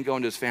know he didn't go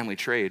into his family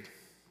trade,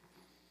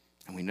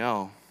 and we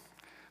know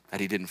that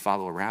he didn't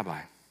follow a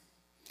rabbi.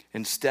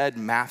 Instead,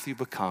 Matthew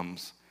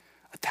becomes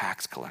a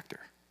tax collector.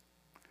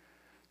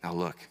 Now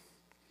look,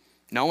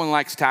 no one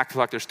likes tax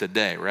collectors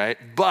today, right?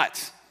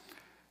 But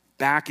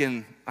back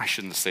in, I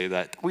shouldn't say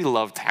that. We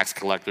love tax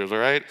collectors, all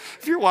right?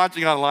 If you're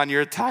watching online,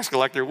 you're a tax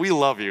collector, we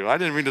love you. I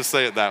didn't mean to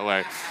say it that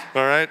way,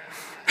 all right?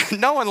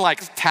 No one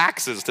likes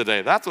taxes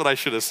today. That's what I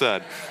should have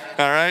said,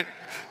 all right?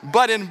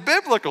 But in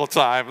biblical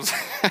times,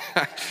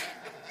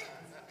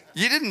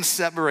 you didn't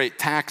separate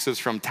taxes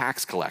from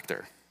tax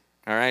collector.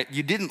 All right,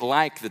 you didn't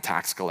like the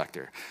tax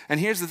collector. And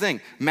here's the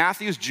thing,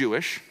 Matthew's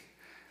Jewish.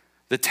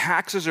 The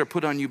taxes are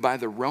put on you by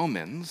the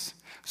Romans.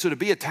 So to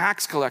be a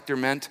tax collector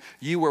meant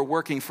you were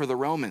working for the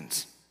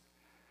Romans.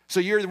 So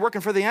you're working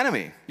for the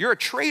enemy. You're a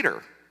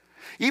traitor.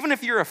 Even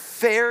if you're a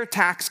fair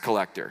tax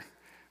collector,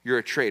 you're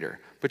a traitor.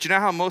 But you know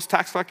how most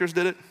tax collectors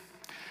did it?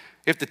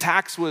 If the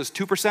tax was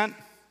 2%,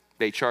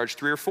 they charged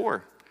 3 or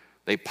 4.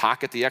 They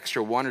pocket the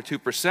extra 1 or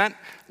 2%.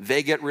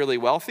 They get really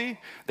wealthy.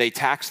 They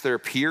tax their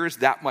peers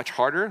that much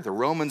harder. The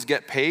Romans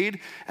get paid,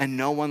 and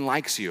no one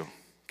likes you,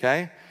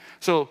 okay?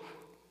 So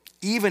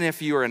even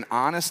if you're an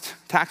honest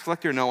tax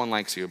collector, no one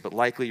likes you, but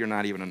likely you're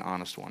not even an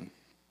honest one.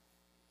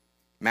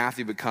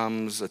 Matthew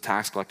becomes a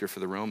tax collector for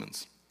the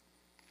Romans.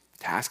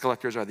 Tax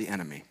collectors are the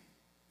enemy.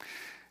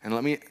 And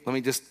let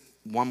me just,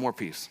 one more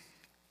piece.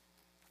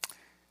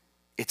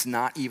 It's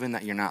not even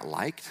that you're not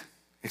liked.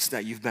 It's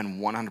that you've been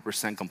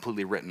 100%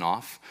 completely written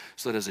off,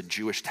 so that as a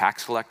Jewish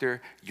tax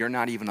collector, you're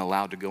not even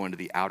allowed to go into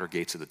the outer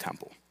gates of the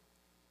temple.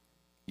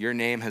 Your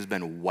name has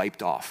been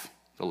wiped off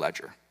the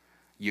ledger.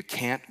 You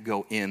can't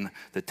go in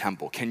the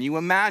temple. Can you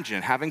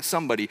imagine having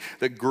somebody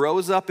that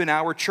grows up in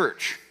our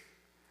church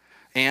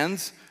and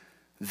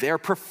their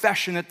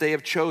profession that they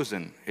have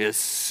chosen is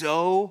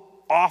so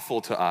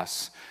awful to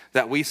us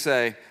that we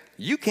say,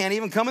 you can't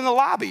even come in the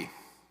lobby.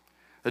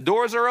 The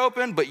doors are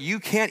open, but you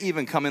can't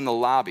even come in the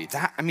lobby.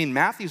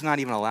 Matthew's not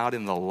even allowed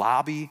in the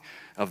lobby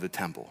of the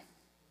temple.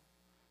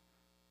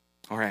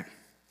 All right,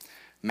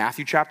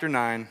 Matthew chapter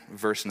 9,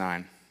 verse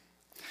 9.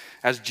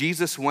 As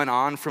Jesus went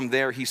on from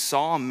there, he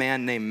saw a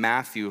man named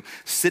Matthew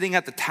sitting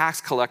at the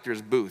tax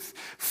collector's booth.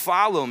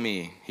 Follow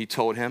me, he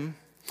told him.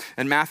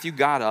 And Matthew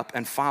got up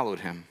and followed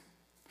him.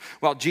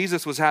 While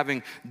Jesus was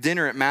having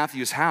dinner at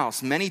Matthew's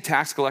house, many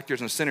tax collectors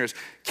and sinners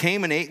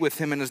came and ate with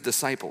him and his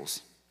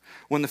disciples.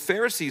 When the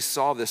Pharisees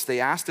saw this, they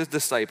asked his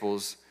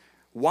disciples,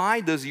 why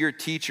does your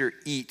teacher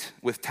eat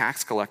with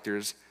tax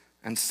collectors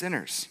and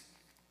sinners?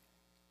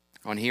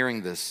 On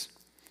hearing this,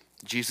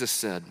 Jesus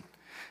said,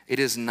 it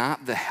is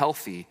not the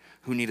healthy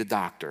who need a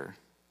doctor,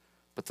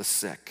 but the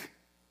sick.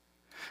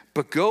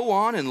 But go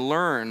on and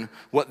learn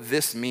what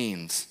this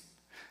means.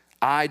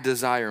 I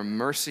desire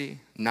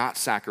mercy, not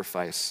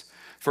sacrifice,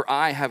 for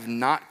I have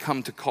not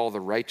come to call the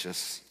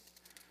righteous,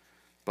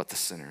 but the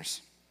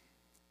sinners.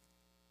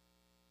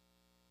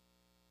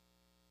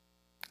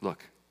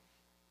 Look,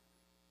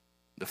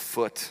 the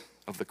foot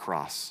of the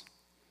cross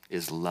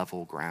is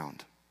level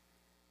ground.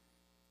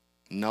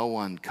 No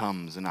one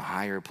comes in a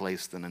higher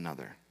place than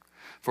another.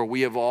 For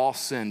we have all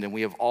sinned and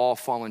we have all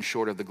fallen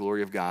short of the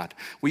glory of God.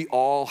 We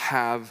all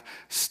have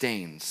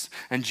stains.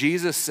 And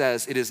Jesus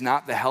says, it is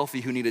not the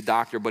healthy who need a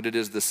doctor, but it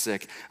is the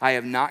sick. I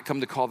have not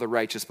come to call the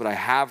righteous, but I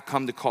have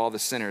come to call the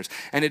sinners.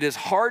 And it is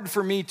hard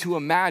for me to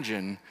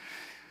imagine,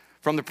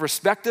 from the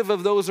perspective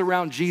of those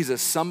around Jesus,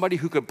 somebody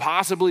who could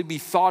possibly be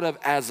thought of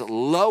as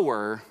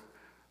lower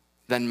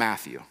than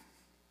Matthew.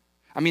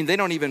 I mean, they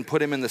don't even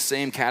put him in the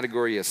same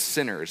category as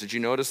sinners. Did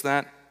you notice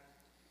that?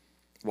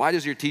 Why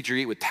does your teacher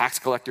eat with tax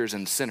collectors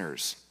and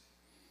sinners?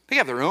 They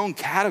have their own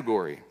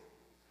category.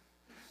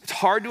 It's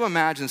hard to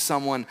imagine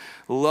someone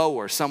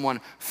lower,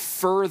 someone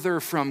further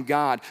from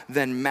God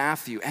than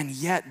Matthew, and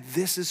yet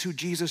this is who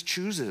Jesus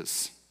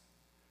chooses.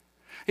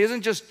 He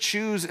doesn't just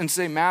choose and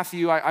say,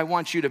 Matthew, I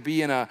want you to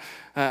be in an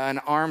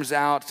arms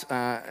out,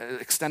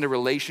 extend a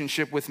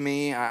relationship with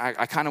me.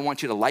 I kind of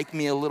want you to like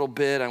me a little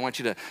bit. I want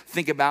you to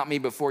think about me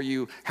before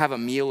you have a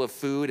meal of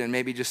food and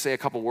maybe just say a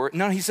couple words.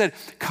 No, he said,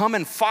 come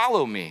and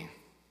follow me.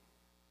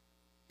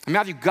 And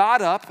Matthew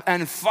got up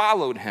and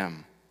followed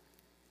him.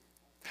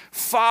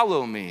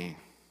 Follow me.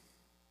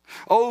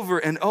 Over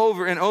and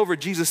over and over,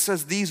 Jesus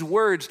says these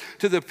words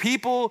to the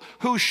people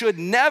who should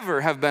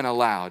never have been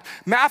allowed.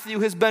 Matthew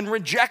has been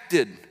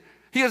rejected.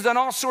 He has done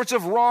all sorts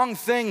of wrong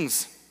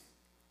things.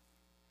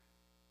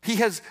 He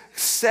has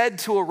said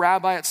to a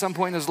rabbi at some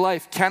point in his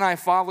life, can I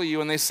follow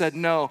you? And they said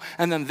no.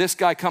 And then this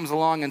guy comes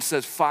along and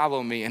says,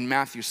 follow me. And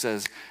Matthew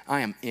says, I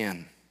am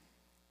in.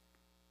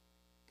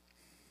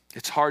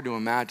 It's hard to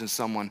imagine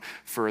someone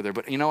further,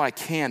 but you know, I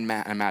can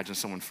imagine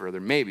someone further,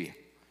 maybe.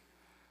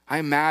 I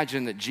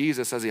imagine that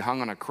Jesus, as he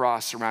hung on a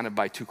cross surrounded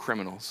by two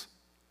criminals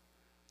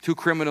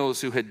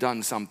who had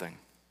done something,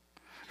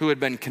 who had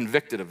been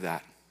convicted of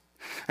that.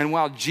 And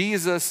while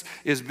Jesus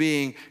is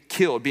being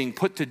killed, being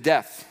put to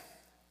death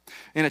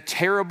in a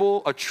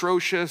terrible,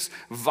 atrocious,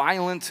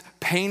 violent,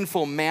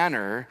 painful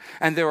manner,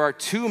 and there are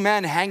two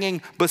men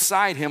hanging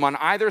beside him on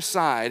either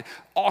side,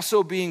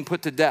 also being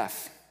put to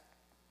death,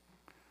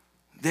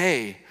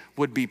 they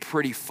would be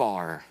pretty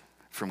far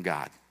from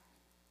God.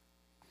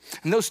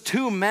 And those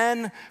two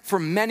men, for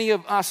many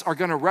of us, are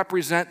going to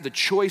represent the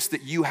choice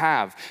that you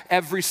have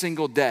every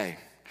single day.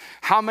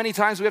 How many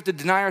times do we have to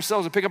deny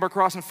ourselves and pick up our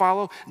cross and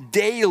follow?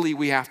 Daily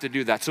we have to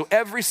do that. So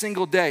every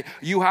single day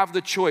you have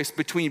the choice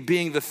between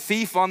being the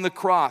thief on the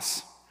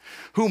cross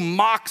who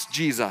mocks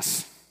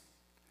Jesus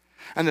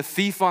and the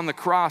thief on the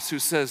cross who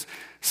says,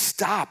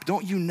 stop,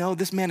 don't you know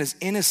this man is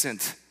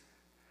innocent?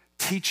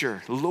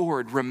 Teacher,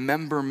 Lord,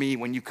 remember me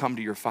when you come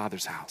to your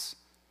Father's house.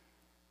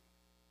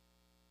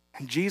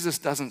 And Jesus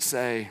doesn't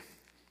say,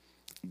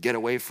 get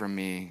away from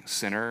me,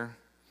 sinner.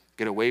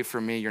 Get away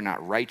from me, you're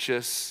not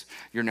righteous.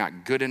 You're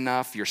not good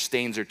enough. Your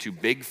stains are too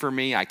big for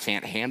me. I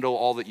can't handle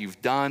all that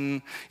you've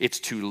done. It's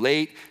too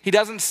late. He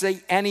doesn't say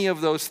any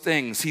of those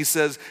things. He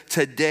says,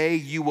 today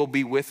you will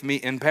be with me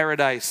in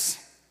paradise.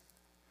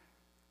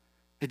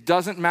 It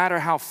doesn't matter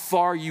how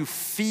far you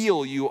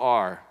feel you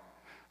are.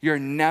 You're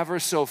never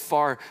so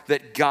far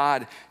that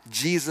God,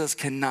 Jesus,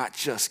 cannot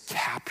just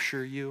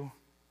capture you.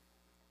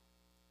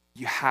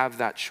 You have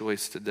that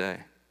choice today.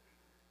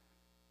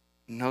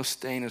 No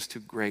stain is too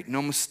great.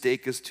 No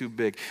mistake is too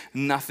big.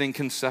 Nothing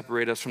can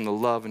separate us from the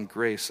love and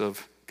grace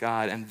of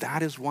God. And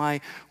that is why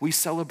we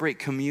celebrate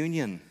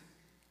communion.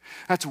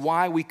 That's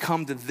why we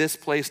come to this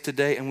place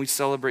today and we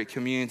celebrate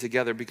communion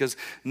together, because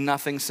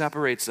nothing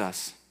separates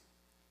us.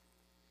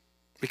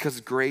 Because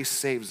grace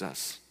saves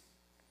us.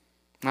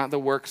 Not the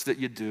works that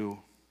you do,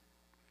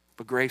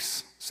 but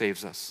grace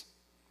saves us.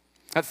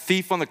 That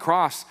thief on the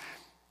cross,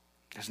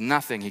 there's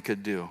nothing he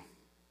could do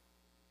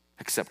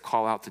except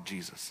call out to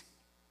Jesus.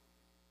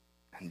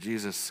 And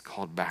Jesus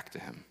called back to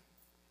him.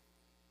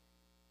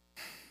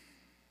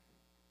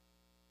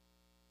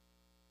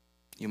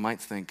 You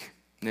might think,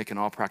 Nick, in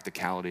all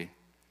practicality,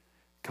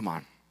 come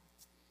on.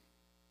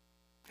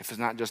 If it's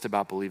not just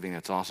about believing,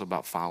 it's also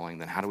about following,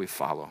 then how do we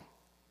follow?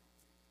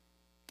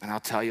 And I'll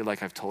tell you,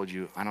 like I've told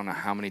you, I don't know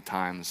how many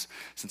times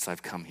since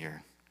I've come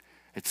here,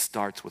 it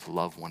starts with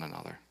love one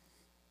another.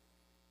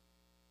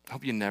 I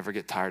hope you never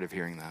get tired of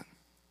hearing that.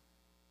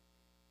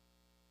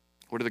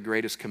 What are the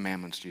greatest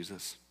commandments,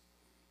 Jesus?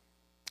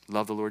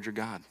 Love the Lord your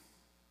God.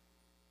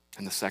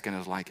 And the second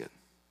is like it.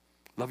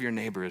 Love your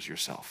neighbor as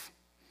yourself.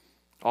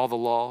 All the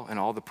law and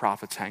all the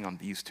prophets hang on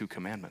these two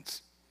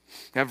commandments.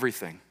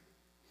 Everything.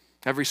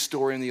 Every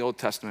story in the Old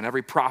Testament,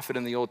 every prophet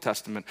in the Old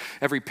Testament,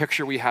 every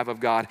picture we have of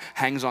God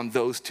hangs on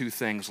those two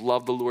things.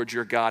 Love the Lord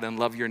your God and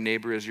love your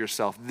neighbor as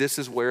yourself. This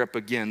is where it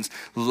begins.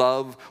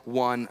 Love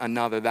one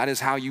another. That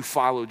is how you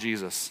follow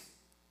Jesus.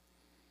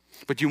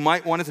 But you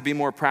might want it to be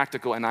more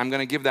practical, and I'm going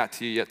to give that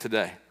to you yet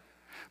today.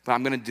 But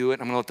I'm going to do it.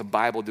 I'm going to let the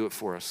Bible do it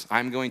for us.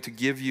 I'm going to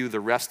give you the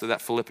rest of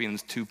that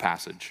Philippians 2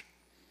 passage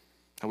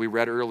that we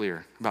read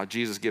earlier about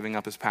Jesus giving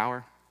up his power.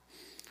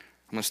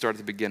 I'm going to start at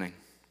the beginning.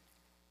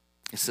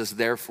 It says,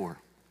 therefore,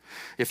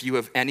 if you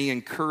have any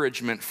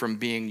encouragement from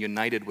being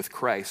united with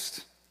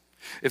Christ,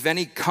 if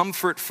any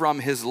comfort from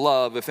his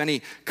love, if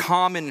any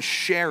common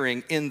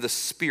sharing in the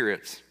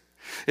Spirit,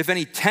 if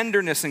any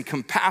tenderness and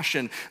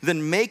compassion,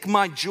 then make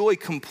my joy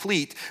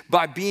complete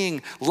by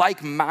being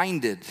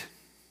like-minded,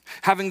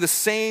 having the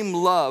same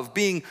love,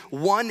 being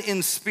one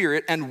in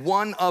spirit and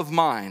one of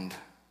mind.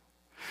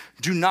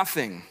 Do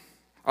nothing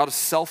out of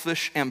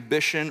selfish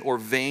ambition or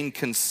vain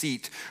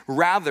conceit.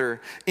 Rather,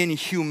 in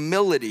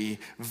humility,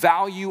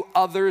 value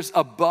others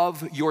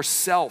above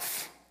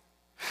yourself,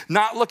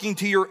 not looking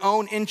to your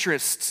own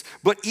interests,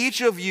 but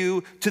each of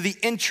you to the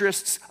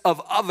interests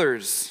of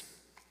others.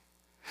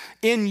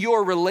 In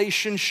your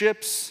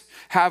relationships,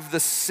 have the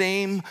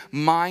same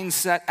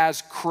mindset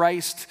as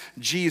Christ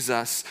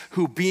Jesus,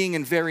 who being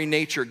in very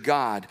nature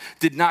God,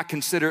 did not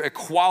consider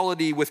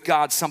equality with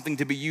God something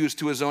to be used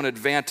to his own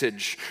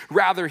advantage.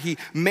 Rather, he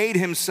made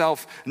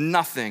himself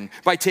nothing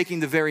by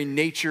taking the very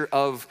nature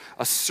of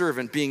a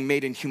servant, being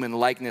made in human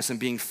likeness and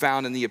being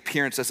found in the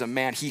appearance as a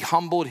man. He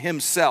humbled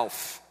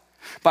himself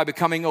by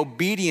becoming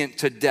obedient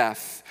to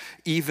death,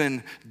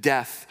 even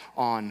death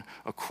on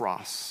a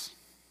cross.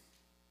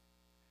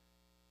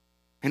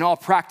 In all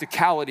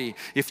practicality,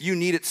 if you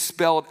need it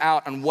spelled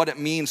out on what it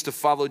means to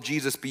follow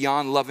Jesus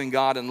beyond loving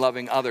God and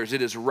loving others,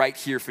 it is right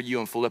here for you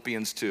in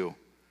Philippians 2.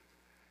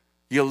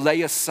 You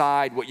lay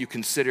aside what you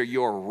consider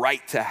your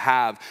right to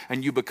have,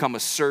 and you become a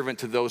servant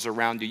to those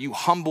around you. You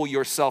humble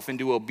yourself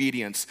into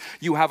obedience.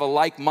 You have a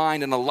like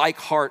mind and a like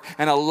heart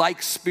and a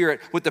like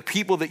spirit with the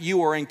people that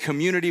you are in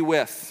community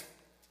with.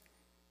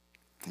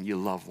 And you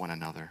love one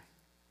another.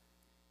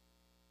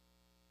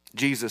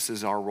 Jesus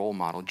is our role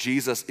model.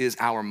 Jesus is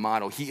our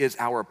model. He is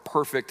our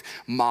perfect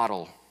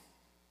model.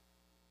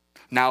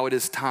 Now it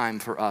is time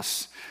for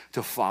us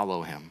to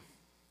follow him.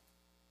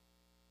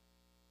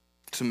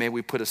 So may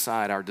we put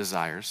aside our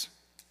desires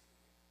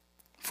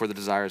for the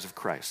desires of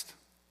Christ.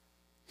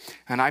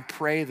 And I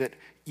pray that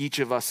each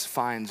of us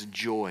finds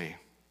joy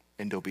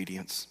in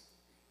obedience.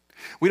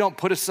 We don't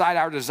put aside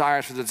our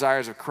desires for the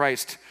desires of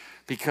Christ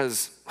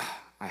because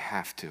I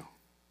have to.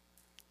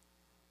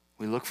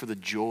 We look for the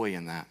joy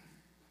in that.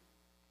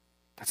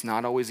 That's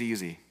not always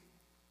easy,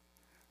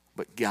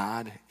 but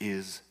God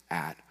is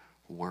at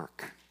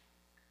work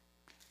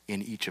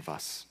in each of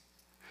us.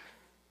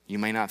 You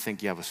may not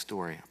think you have a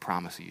story. I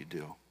promise you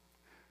do.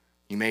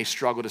 You may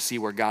struggle to see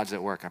where God's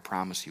at work. I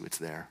promise you it's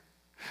there.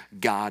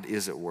 God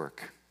is at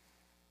work.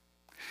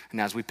 And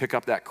as we pick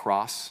up that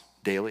cross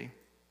daily,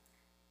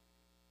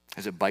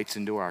 as it bites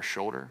into our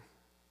shoulder,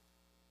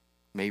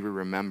 may we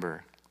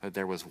remember that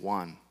there was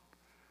one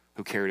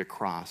who carried a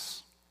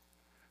cross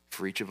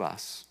for each of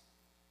us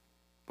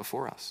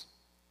before us.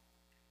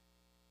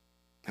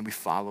 And we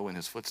follow in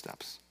his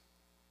footsteps.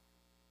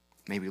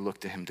 May we look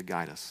to him to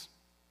guide us.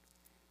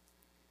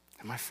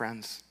 And my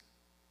friends,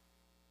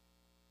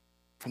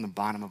 from the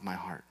bottom of my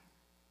heart,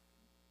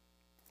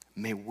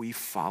 may we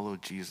follow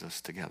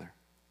Jesus together.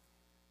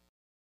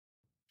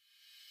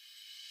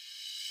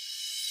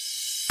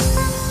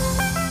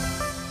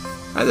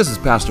 Hi, this is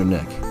Pastor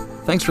Nick.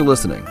 Thanks for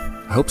listening.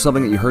 I hope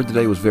something that you heard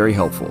today was very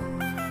helpful.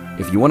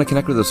 If you want to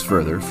connect with us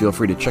further, feel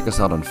free to check us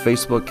out on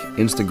Facebook,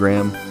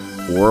 Instagram,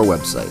 or our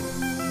website,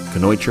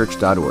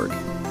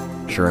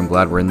 KenoyChurch.org. Sure, I'm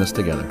glad we're in this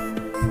together.